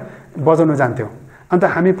स्कुलबाट बजाउन जान्थ्यौँ अन्त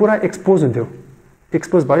हामी पुरा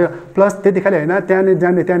एक्सपोज भयो प्लस त्यति खालि होइन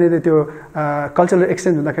त्यहाँनिर त्यो कल्चरल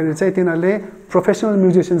एक्सचेन्ज हुँदाखेरि चाहिँ तिनीहरूले प्रोफेसनल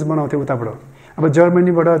म्युजिसियन्स बनाउँथ्यो उताबाट अब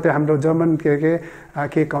जर्मनीबाट त्यो हाम्रो जर्मन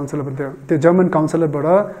के काउन्सिलर त्यो जर्मन काउन्सिलरबाट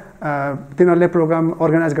तिनीहरूले प्रोग्राम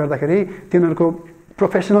अर्गनाइज गर्दाखेरि तिनीहरूको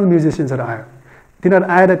प्रोफेसनल म्युजिसियन्सहरू आयो तिनीहरू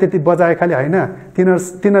आएर त्यति बजाए खालि होइन,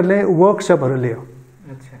 तिनीहरूले वर्कसपहरू लियो।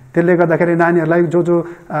 त्यसले गर्दाखेरि नानीहरूलाई जो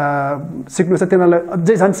सिक्नु छ तिनीहरूलाई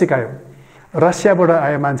अझै झन् सिकायो। रसियाबाट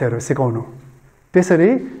आयो मान्छेहरू सिकाउनु, त्यसरी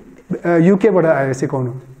युकेबाट आयो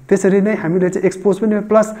सिकाउनु, त्यसरी नै हामीले चाहिँ एक्सपोज पनि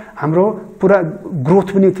प्लस हाम्रो पुरा ग्रोथ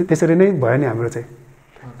पनि त्यसरी नै भयो नि हाम्रो चाहिँ।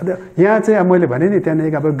 यहाँ चाहिँ मैले भने नि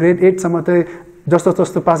त्यहाँदेखि अब ग्रेड 8 सम्म चाहिँ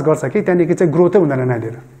जस्तो पास गर्छ कि त्यहाँदेखि चाहिँ ग्रोथै हुँदैन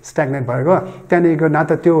नानीहरू, स्ट्याग्नेट भएको। त्यहाँदेखिको न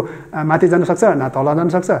त त्यो माथि जान सक्छ न तल जान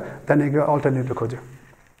सक्छ, त्यहाँदेखि अल्टरनेटिभ खोज्यो।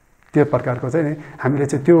 त्यो प्रकारको चाहिँ नि हामीले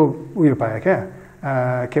चाहिँ त्यो उयो पायो क्या,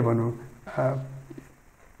 के भनौँ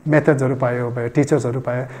मेथड्सहरू पायो, टिचर्सहरू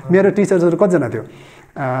पायो। मेरो टिचर्सहरू कतिजना थियो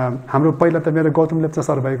हाम्रो? पहिला त मेरो गौतम लेप्चा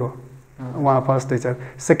सर भएको, उहाँ फर्स्ट टिचर।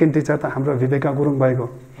 सेकेन्ड टिचर त हाम्रो विवेका गुरुङ भएको।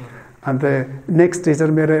 अन्त नेक्स्ट टिचर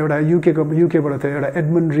मेरो एउटा युकेबाट थियो, एउटा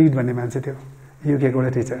एडमन्ड रिड भन्ने मान्छे थियो, युकेबाट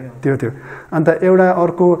टिचर त्यो थियो। अन्त एउटा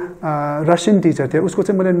अर्को रसियन टिचर थियो, उसको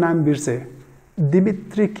चाहिँ मैले नाम बिर्सेँ,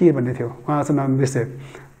 दिमित्री के भन्ने थियो, उहाँ चाहिँ नाम बिर्सेँ।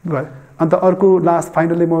 अन्त अर्को लास्ट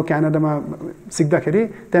फाइनली म क्यानाडामा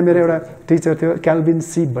सिक्दाखेरि त्यहाँ मेरो एउटा टिचर थियो क्याल्भिन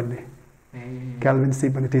सिप भन्ने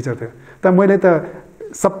टिचर थियो। त मैले त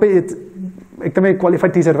सबै एकदमै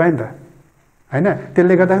क्वालिफाइड टिचर भएँ नि त होइन।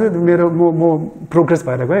 त्यसले गर्दाखेरि मेरो म प्रोग्रेस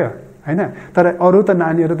भएर गयो होइन। तर अरू त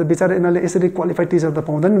नानीहरू त बिचारा यिनीहरूले यसरी क्वालिफाइड टिचर त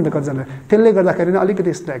पाउँदैन नि त कतिजना। त्यसले गर्दाखेरि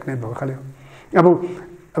अलिकति स्ट्याग्नेट भएको खालि। अब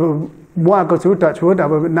म आएको छु टचवुड,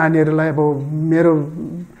 अब नानीहरूलाई अब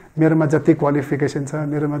मेरोमा जति क्वालिफिकेसन छ,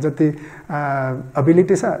 मेरोमा जति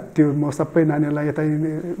एबिलिटी छ, त्यो म सबै नानीहरूलाई यतै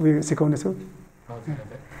उयो सिकाउने छु।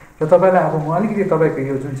 र तपाईँलाई अब म अलिकति तपाईँको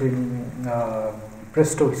यो जुन चाहिँ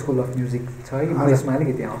प्रेस्टो स्कुल अफ म्युजिक छ है, म यसमा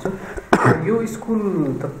अलिकति आउँछु। यो स्कुल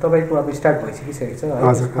तपाईँको अब स्टार्ट भइसकिसकेको छ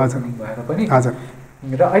भएर पनि,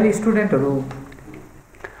 र अहिले स्टुडेन्टहरू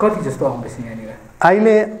कति जस्तो आउँदैछ यहाँनिर?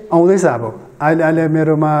 अहिले आउँदैछ। अब अहिले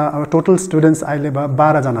मेरोमा टोटल स्टुडेन्ट्स अहिले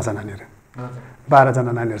 12 जना छ नानीहरू, 12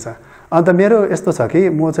 जना नानीहरू छ। अन्त मेरो यस्तो छ कि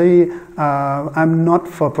म चाहिँ आइ एम नट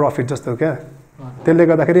फर प्रफिट जस्तो क्या। त्यसले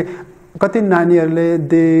गर्दाखेरि कति नानीहरूले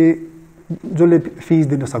जसले फिस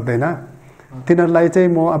दिन सक्दैन तिनीहरूलाई चाहिँ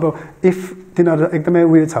म अब इफ तिनीहरू एकदमै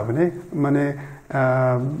उयो छ भने, माने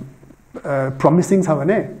प्रमिसिङ छ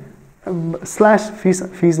भने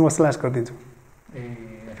फिस म स्ल्यास गरिदिन्छु।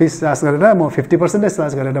 फिस स्ल्यास गरेर म 50%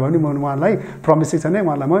 स्ल्यास गरेर भने म उहाँलाई प्रमिसिङ छ भने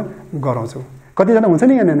उहाँलाई म गराउँछु। कतिजना हुन्छ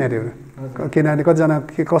नि यहाँ नानीहरू, किनभने कतिजना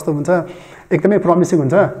कस्तो हुन्छ एकदमै प्रमिसिङ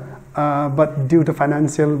हुन्छ बट ड्यु टु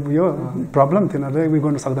फाइनेन्सियल यो प्रब्लम तिनीहरूले उयो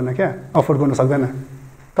गर्नु सक्दैन क्या, अफोर्ड गर्नु सक्दैन।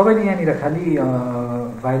 तपाईँले यहाँनिर खालि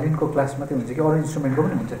भायोलिनको क्लास मात्रै हुन्छ कि अरू इन्स्ट्रुमेन्टको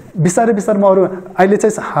पनि हुन्छ? बिस्तारै म अरू अहिले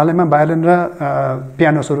चाहिँ हालैमा भायोलिन र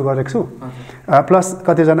पियानो सुरु गरेको छु। प्लस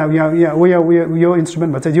कतिजना यो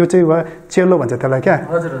इन्स्ट्रुमेन्ट भन्छ, यो चाहिँ चेलो भन्छ त्यसलाई क्या।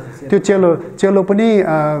 त्यो चेलो पनि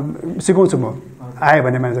सिकाउँछु म आयो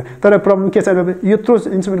भने मान्छे। तर प्रब्लम के छ,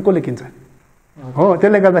 यत्रो इन्स्ट्रुमेन्ट कसले किन्छ हो।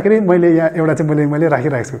 त्यसले गर्दाखेरि मैले यहाँ एउटा चाहिँ मैले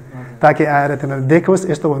राखिरहेको छु ताकि आएर तिनीहरू देखोस्,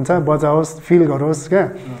 यस्तो हुन्छ, बजाओस्, फिल गरोस् क्या।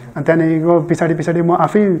 अनि त्यहाँदेखिको पछाडि म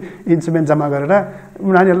आफै इन्स्ट्रुमेन्ट जम्मा गरेर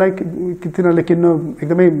नानीहरूलाई तिनीहरूले किन्नु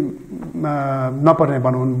एकदमै नपर्ने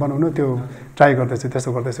बनाउनु त्यो ट्राई गर्दैछु, त्यसो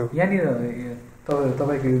गर्दैछु। यहाँनिर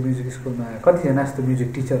तपाईँको यो म्युजिक स्कुलमा कतिजना जस्तो म्युजिक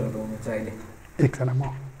टिचरहरू हुनुहुन्छ अहिले? एकजना म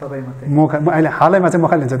अहिले हालैमा चाहिँ म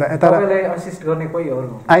खालि लिन्छु। तर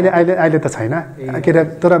अहिले त छैन के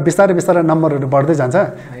अरे, तर बिस्तारै नम्बरहरू बढ्दै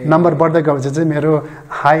जान्छ। नम्बर बढ्दै गएपछि चाहिँ मेरो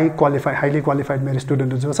हाइली क्वालिफाइड मेरो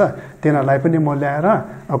स्टुडेन्टहरू जो छ तिनीहरूलाई पनि म ल्याएर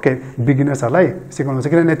ओके बिगिनर्सहरूलाई सिकाउनु छ।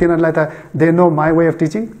 किनभने तिनीहरूलाई त they know my way of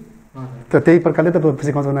teaching, त त्यही प्रकारले त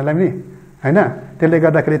सिकाउँछ उनीहरूलाई पनि होइन। त्यसले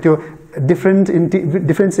गर्दाखेरि त्यो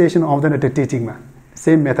डिफ्रेन्सिएसन आउँदैन त्यो टिचिङमा,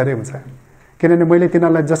 सेम मेथडै हुन्छ। किनभने मैले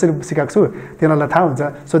तिनीहरूलाई जसरी सिकाएको छु तिनीहरूलाई थाहा हुन्छ,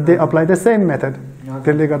 so they apply the same method.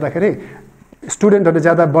 त्यसले गर्दाखेरि स्टुडेन्टहरू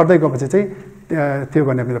ज्यादा बढ्दै गएपछि चाहिँ त्यो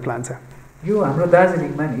गर्ने मेरो प्लान छ। यो हाम्रो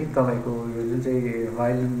दार्जिलिङमा नि तपाईँको यो जुन चाहिँ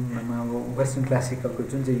भायोलिनमा अब वेस्टर्न क्लासिकलको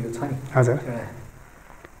जुन चाहिँ यो छ नि, हजुर,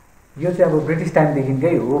 यो चाहिँ अब ब्रिटिस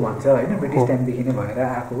टाइमदेखिकै हो भन्छ होइन, ब्रिटिस टाइमदेखि नै भएर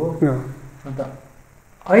आएको हो। अन्त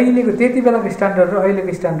अहिलेको त्यति बेलाको स्ट्यान्डर्ड र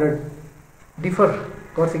अहिलेको स्ट्यान्डर्ड डिफर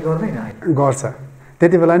गर्छ कि गर्दैन? गर्छ।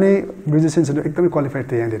 त्यति बेला नै म्युजिसियन्सहरू एकदमै क्वालिफाइड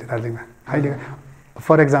थियो यहाँनिर दार्जिलिङमा। अहिले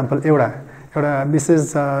फर इक्जाम्पल एउटा मिसेस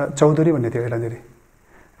चौधरी भन्ने थियो, यहाँनिर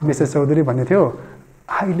मिसेस चौधरी भन्ने थियो,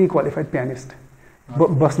 हाइली क्वालिफाइड पियानिस्ट।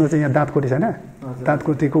 बस्नु चाहिँ यहाँ दाँतकोटी छैन,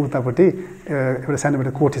 दाँतकोटीको उतापट्टि एउटा सानोबाट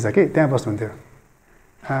कोठी छ कि त्यहाँ बस्नुहुन्थ्यो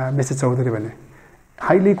मिसेस चौधरी भन्ने,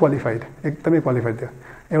 हाइली क्वालिफाइड, एकदमै क्वालिफाइड थियो।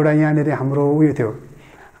 एउटा यहाँनिर हाम्रो उयो थियो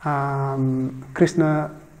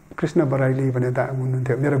कृष्ण बराइली भन्ने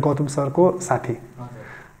हुनुहुन्थ्यो, मेरो गौतम सरको साथी,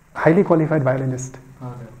 हाइली क्वालिफाइड भायोलिनिस्ट।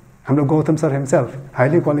 हाम्रो Gautam sir himself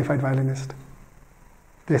highly qualified भायोलिनिस्ट।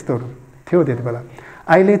 त्यस्तोहरू थियो त्यति बेला।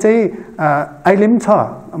 अहिले चाहिँ अहिले पनि छ,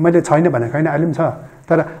 मैले छैन भनेको होइन, अहिले पनि छ,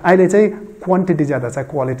 तर अहिले चाहिँ क्वान्टिटी ज्यादा छ,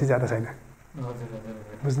 क्वालिटी ज्यादा छैन।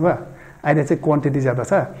 बुझ्नुभयो? अहिले चाहिँ क्वान्टिटी ज्यादा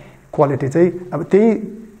छ, क्वालिटी चाहिँ अब त्यही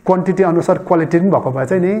क्वान्टिटी अनुसार क्वालिटी पनि भएको भए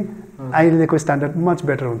चाहिँ नि अहिलेको स्ट्यान्डर्ड मच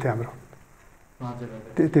बेटर हुन्थ्यो हाम्रो।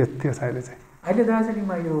 त्यो छ अहिले चाहिँ। अहिले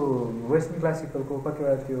दार्जिलिङमा यो वेस्टर्न क्लासिकलको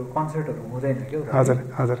कतिवटा त्यो कन्सर्टहरू हुँदैन क्या? हजुर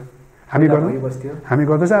हजुर, हामी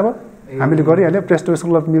गर्दैछ। अब हामीले गरिहाल्यो। Presto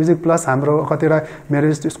school of music plus हाम्रो कतिवटा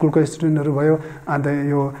मेरो स्कुलको स्टुडेन्टहरू भयो, अन्त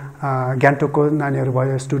यो गान्तोकको नानीहरू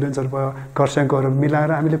भयो, स्टुडेन्ट्सहरू भयो, खरसाङकोहरू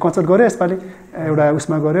मिलाएर हामीले कन्सर्ट गऱ्यो। यसपालि एउटा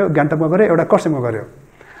उसमा गऱ्यो, गान्तोकमा गऱ्यो, एउटा खरसाङमा गऱ्यो।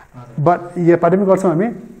 बट योपालि पनि गर्छौँ हामी।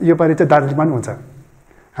 योपालि चाहिँ दार्जिलिङमा पनि हुन्छ।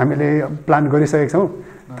 हामीले प्लान गरिसकेका छौँ।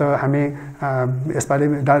 त हामी यसपालि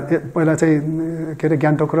पहिला चाहिँ के अरे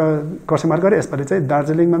गान्तोक र खरसाङमा गऱ्यो, यसपालि चाहिँ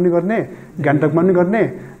दार्जिलिङमा पनि गर्ने, गान्तोकमा पनि गर्ने,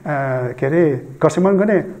 के अरे खरसाङमा पनि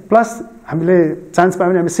गर्ने, प्लस हामीले चान्स पायो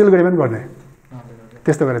भने हामी सिलगढीमा पनि गर्ने।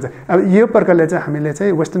 त्यस्तो गरेर चाहिँ अब यो प्रकारले चाहिँ हामीले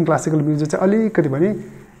चाहिँ वेस्टर्न क्लासिकल म्युजिक चाहिँ अलिकति पनि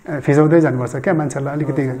फिजाउँदै जानुपर्छ क्या मान्छेहरूलाई।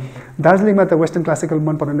 अलिकति दार्जिलिङमा त वेस्टर्न क्लासिकल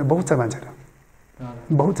मन पराउने बहुत छ मान्छेहरू,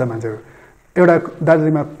 बहुत छ मान्छेहरू। एउटा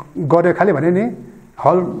दार्जिलिङमा गऱ्यो खालि भने नि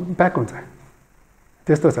हल प्याक हुन्छ,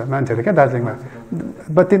 त्यस्तो छ मान्छेहरू क्या दार्जिलिङमा।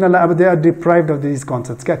 बट तिनीहरूलाई अब they are डिप्राइभ्ड of these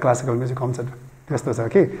concerts क्या, क्लासिकल म्युजिक कन्सर्ट त्यस्तो छ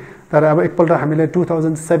कि। तर अब एकपल्ट हामीले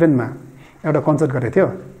 2007मा एउटा कन्सर्ट गरेको थियो,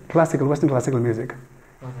 classical western classical music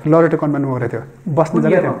Loreto कन्भेन्टमा गरेको थियो। बस्ने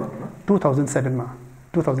जग्गा थियो 2007मा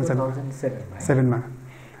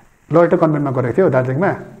लरेटो कन्भेन्टमा गरेको थियो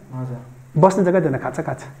दार्जिलिङमा। बस्ने जग्गा थिएन, खाँचा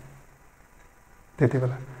खाँच त्यति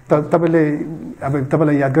बेला। त तपाईँले अब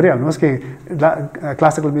तपाईँलाई याद गरिहाल्नुहोस् कि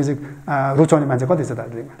क्लासिकल म्युजिक रुचाउने मान्छे कति छ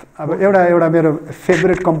दार्जिलिङमा। अब एउटा मेरो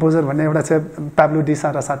फेभरेट कम्पोजर भन्ने एउटा छ पाब्लो डी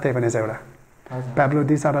सारासाते भन्ने छ एउटा, पाब्लो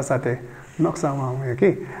डी सारासाते नक्सामा आउँयो कि।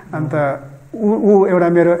 अन्त ऊ एउटा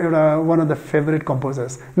मेरो एउटा one of the favourite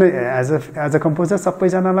composers नै एज अ कम्पोजर।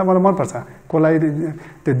 सबैजनालाई मलाई मनपर्छ, कसलाई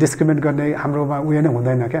त्यो डिस्क्रिमिनेट गर्ने हाम्रोमा उयो नै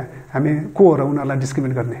हुँदैन क्या। हामी को हो र उनीहरूलाई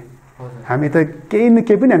डिस्क्रिमिनेट गर्ने? हामी त केही न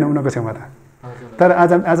केही पनि होइन उनीहरूको छेउमा त। तर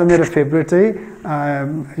आज मेरो फेभरेट चाहिँ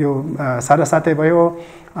यो सारासाते भयो,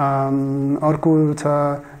 अर्को छ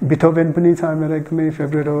बिथोभेन पनि छ मेरो एकदमै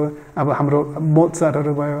फेभरेट हो। अब हाम्रो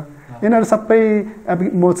मोत्सार्टहरू भयो, यिनीहरू सबै अब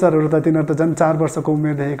मोत्सार्टहरू त तिनीहरू त झन् 4 वर्षको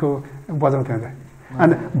उमेरदेखिको बजाउँथ्यो।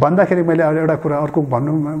 अन्त भन्दाखेरि मैले एउटा कुरा अर्को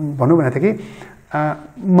भन्नु भनेको थिएँ कि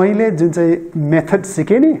मैले जुन चाहिँ मेथड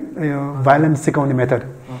सिकेँ नि, यो भायोलिन सिकाउने मेथड,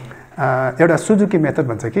 एउटा सुजुकी मेथड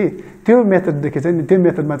भन्छ कि, त्यो मेथडदेखि चाहिँ त्यो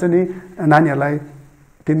मेथडमा चाहिँ नि नानीहरूलाई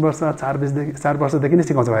 3 वर्ष 4 वर्षदेखि नै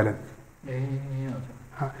सिकाउँछ भायोलिन।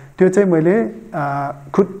 त्यो चाहिँ मैले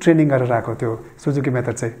खुद ट्रेनिङ गरेर आएको त्यो सुजुकी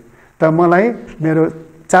मेथड चाहिँ। त मलाई मेरो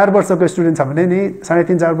 4 वर्षको स्टुडेन्ट छ भने नि,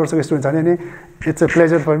 3.5-4 वर्षको स्टुडेन्ट छ भने नि, it's a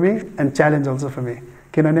pleasure for me and challenge also for me.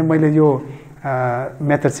 किनभने मैले यो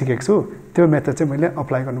मेथड सिकेको छु, त्यो मेथड चाहिँ मैले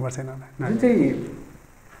अप्लाई गर्नुपर्छ यिनीहरूलाई। जुन चाहिँ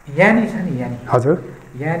यानी छ नि, यानी हजुर,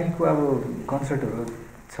 यानीको अब कन्सर्टहरू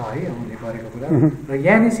छ है उनले गरेको कुरा। र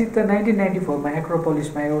यानीसित 1994मा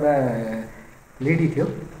एक्रोपोलिसमा एउटा लेडी थियो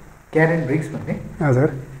क्यारेन ब्रिक्स भन्ने। हजुर,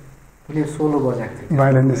 उसले सोलो बजाएको थियो,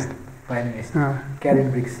 भायोलिनिस्ट क्यारेन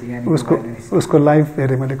ब्रिक्स। उसको लाइभ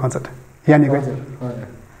हेरेँ मैले कन्सर्ट यानीको। हजुर,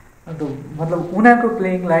 अन्त मतलब उनीहरूको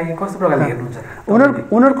प्लेइङलाई कस्तो प्रकारले हेर्नुहुन्छ?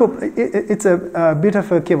 उनीहरूको इट्स अ बिट अफ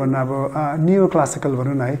के भन्नु अब न्यू क्लासिकल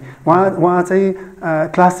भनौँ न है। उहाँ चाहिँ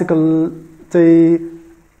क्लासिकल चाहिँ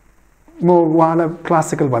म उहाँलाई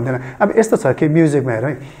क्लासिकल भन्दैन। अब यस्तो छ कि म्युजिकमा हेर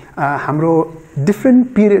है, हाम्रो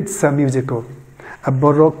डिफ्रेन्ट पिरियड्स छ म्युजिकको।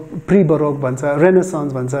 बरोक, प्री बरोक भन्छ,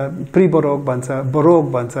 रेनेसान्स भन्छ, प्री बरोक भन्छ, बरोक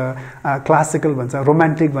भन्छ, क्लासिकल भन्छ,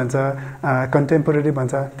 रोमान्टिक भन्छ, कन्टेम्पोरेरी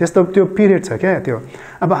भन्छ। त्यस्तो त्यो पिरियड छ क्या त्यो।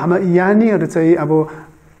 अब हाम्रो यानीहरू चाहिँ अब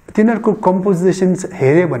तिनीहरूको कम्पोजिसन्स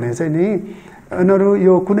हेऱ्यो भने चाहिँ नि उनीहरू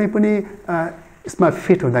यो कुनै पनि यसमा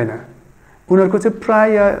फिट हुँदैन। उनीहरूको चाहिँ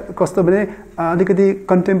प्राय कस्तो भने अलिकति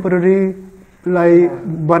कन्टेम्पोरेरीलाई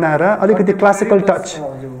बनाएर अलिकति क्लासिकल टच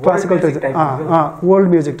वर्ल्ड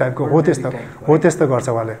म्युजिक टाइपको हो त्यस्तो गर्छ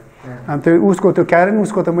उहाँले। अनि त्यो उसको त्यो क्यारेन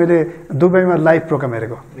उसको त मैले दुबईमा लाइभ प्रोग्राम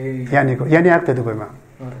हेरेको, यानी आएको थियो दुबईमा।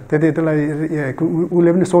 त्यसलाई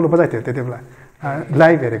उसले पनि सोलो बजाएको थियो त्यति बेला,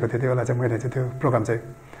 लाइभ हेरेको त्यति बेला चाहिँ मैले चाहिँ त्यो प्रोग्राम चाहिँ।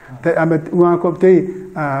 अब उहाँको त्यही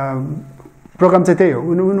प्रोग्राम चाहिँ त्यही हो,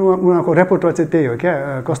 उहाँको रेपोर्टर चाहिँ त्यही हो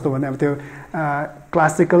क्या। कस्तो भने अब त्यो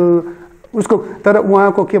क्लासिकल उसको, तर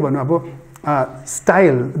उहाँको के भन्नु अब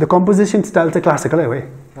स्टाइल, द कम्पोजिसन स्टाइल चाहिँ क्लासिकलै हो है,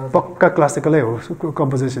 पक्का क्लासिकलै हो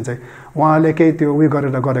कम्पोजिसन चाहिँ। उहाँले केही त्यो उयो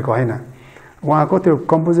गरेर गरेको होइन। उहाँको त्यो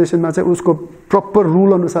कम्पोजिसनमा चाहिँ उसको प्रपर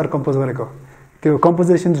रुल अनुसार कम्पोज गरेको। त्यो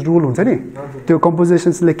कम्पोजिसन्स रुल हुन्छ नि, त्यो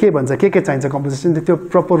कम्पोजिसन्सले के भन्छ, के चाहिन्छ कम्पोजिसन, त्यो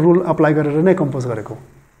प्रपर रुल अप्लाई गरेर नै कम्पोज गरेको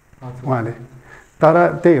उहाँले।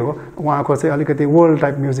 तर त्यही हो, उहाँको चाहिँ अलिकति वर्ल्ड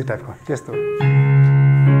टाइप म्युजिक टाइपको त्यस्तो।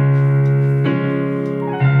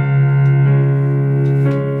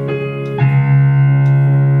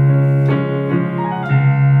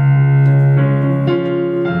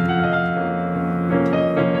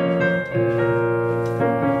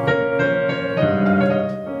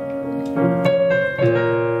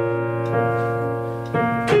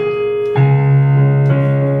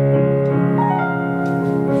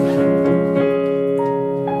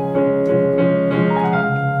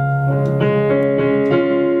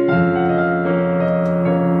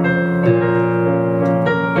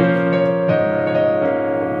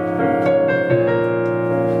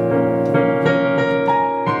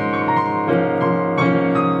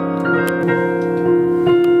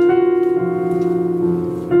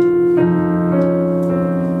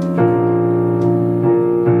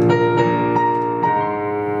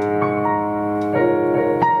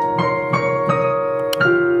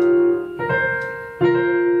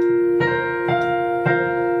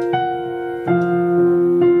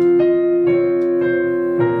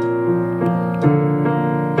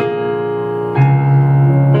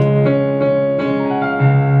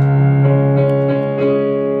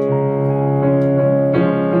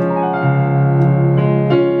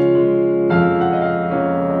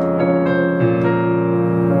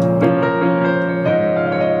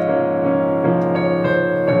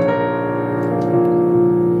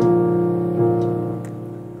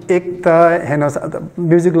 एक त हेर्नुहोस्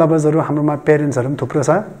म्युजिक लभर्सहरू हाम्रोमा पेरेन्ट्सहरू पनि थुप्रो छ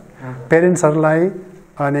पेरेन्ट्सहरूलाई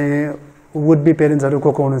अनि वुड बी पेरेन्ट्सहरू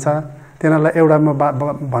को हुनुहुन्छ तिनीहरूलाई एउटा म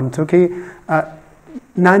भन्छु कि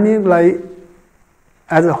नानीलाई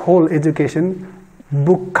as a whole education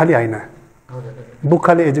book खालि होइन बुक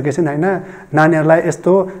खालि एजुकेसन होइन नानीहरूलाई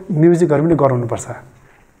यस्तो म्युजिकहरू पनि गराउनुपर्छ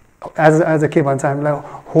एज अ के भन्छ हामीलाई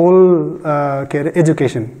होल के अरे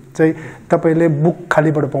एजुकेसन चाहिँ तपाईँले बुक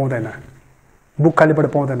खालिबाट पाउँदैन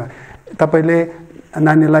तपाईँले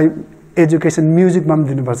नानीलाई एजुकेसन म्युजिकमा पनि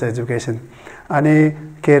दिनुपर्छ एजुकेसन अनि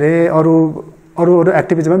के अरे अरू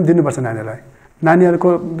एक्टिभिटीमा पनि दिनुपर्छ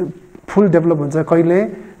नानीहरूको फुल डेभलप हुन्छ कहिले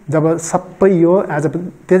जब सबै यो एज अ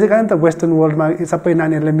त्यसै कारण त वेस्टर्न वर्ल्डमा सबै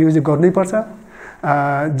नानीहरूले म्युजिक गर्नैपर्छ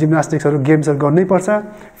जिम्नास्टिक्सहरू गेम्सहरू गर्नैपर्छ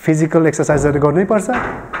फिजिकल एक्सर्साइजहरू गर्नैपर्छ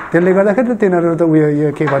त्यसले गर्दाखेरि त तिनीहरू त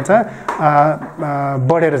उयो के भन्छ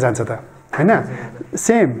बढेर जान्छ त होइन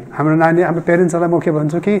सेम हाम्रो पेरेन्ट्सहरूलाई म के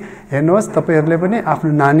भन्छु कि हेर्नुहोस् तपाईँहरूले पनि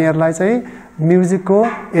आफ्नो नानीहरूलाई चाहिँ म्युजिकको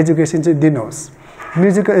एजुकेसन चाहिँ दिनुहोस्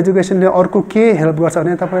म्युजिकको एजुकेसनले अर्को के हेल्प गर्छ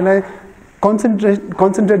भने तपाईँलाई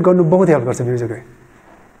कन्सन्ट्रेट गर्नु बहुत हेल्प गर्छ म्युजिकले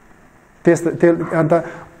अन्त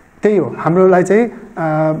त्यही हो हाम्रोलाई चाहिँ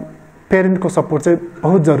पेरेन्टको सपोर्ट चाहिँ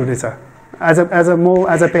बहुत जरुरी छ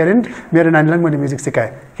एज अ पेरेन्ट मेरो नानीलाई मैले म्युजिक सिकाएँ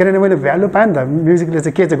किनभने मैले भ्यालु पाएँ नि त म्युजिकले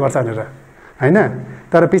चाहिँ के चाहिँ गर्छ भनेर होइन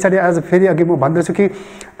तर पछाडि आज फेरि अघि म भन्दैछु कि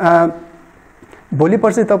भोलि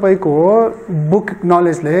पर्सि तपाईँको बुक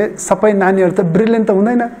नलेजले सबै नानीहरू त ब्रिलियन्ट त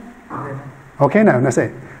हुँदैन हो कि होइन हेर्नुहोस्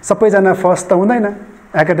है सबैजना फर्स्ट त हुँदैन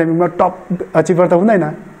एकाडेमिकमा टप अचिभर त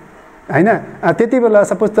हुँदैन होइन त्यति बेला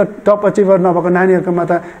सपोज त टप अचिभर नभएको नानीहरूकोमा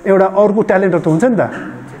त एउटा अर्को ट्यालेन्टहरू त हुन्छ नि त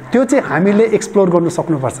त्यो चाहिँ हामीले एक्सप्लोर गर्नु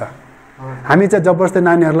सक्नुपर्छ हामी चाहिँ जबरजस्ती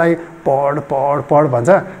नानीहरूलाई पढ भन्छ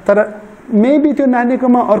तर मेबी त्यो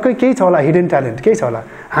नानीकोमा अर्कै केही छ होला हिडन ट्यालेन्ट केही छ होला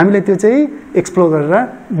हामीले त्यो चाहिँ एक्सप्लोर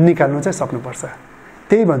गरेर निकाल्नु चाहिँ सक्नुपर्छ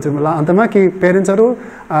त्यही भन्छु मलाई अन्तमा कि पेरेन्ट्सहरू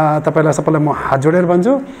तपाईँलाई सबैलाई म हात जोडेर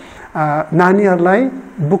भन्छु नानीहरूलाई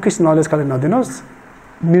बुकिस नलेज खालि नदिनुहोस्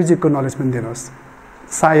म्युजिकको नलेज पनि दिनुहोस्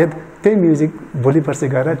सायद त्यही म्युजिक भोलि पर्सि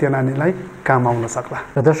गएर त्यो नानीलाई काम आउन सक्ला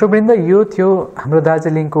र दर्शकवृन्द यो थियो हाम्रो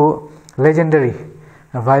दार्जिलिङको लेजेन्डरी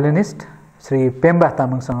भायोलिनिस्ट श्री पेम्बा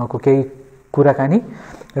तामाङसँगको केही कुराकानी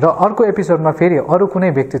र अर्को एपिसोडमा फेरि अरू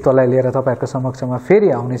कुनै व्यक्तित्वलाई लिएर तपाईँहरूको समक्षमा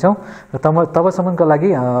फेरि आउनेछौँ र तबसम्मको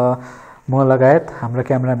लागि म लगायत हाम्रो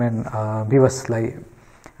क्यामेराम्यान विवशलाई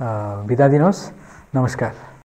बिदा दिनुहोस् नमस्कार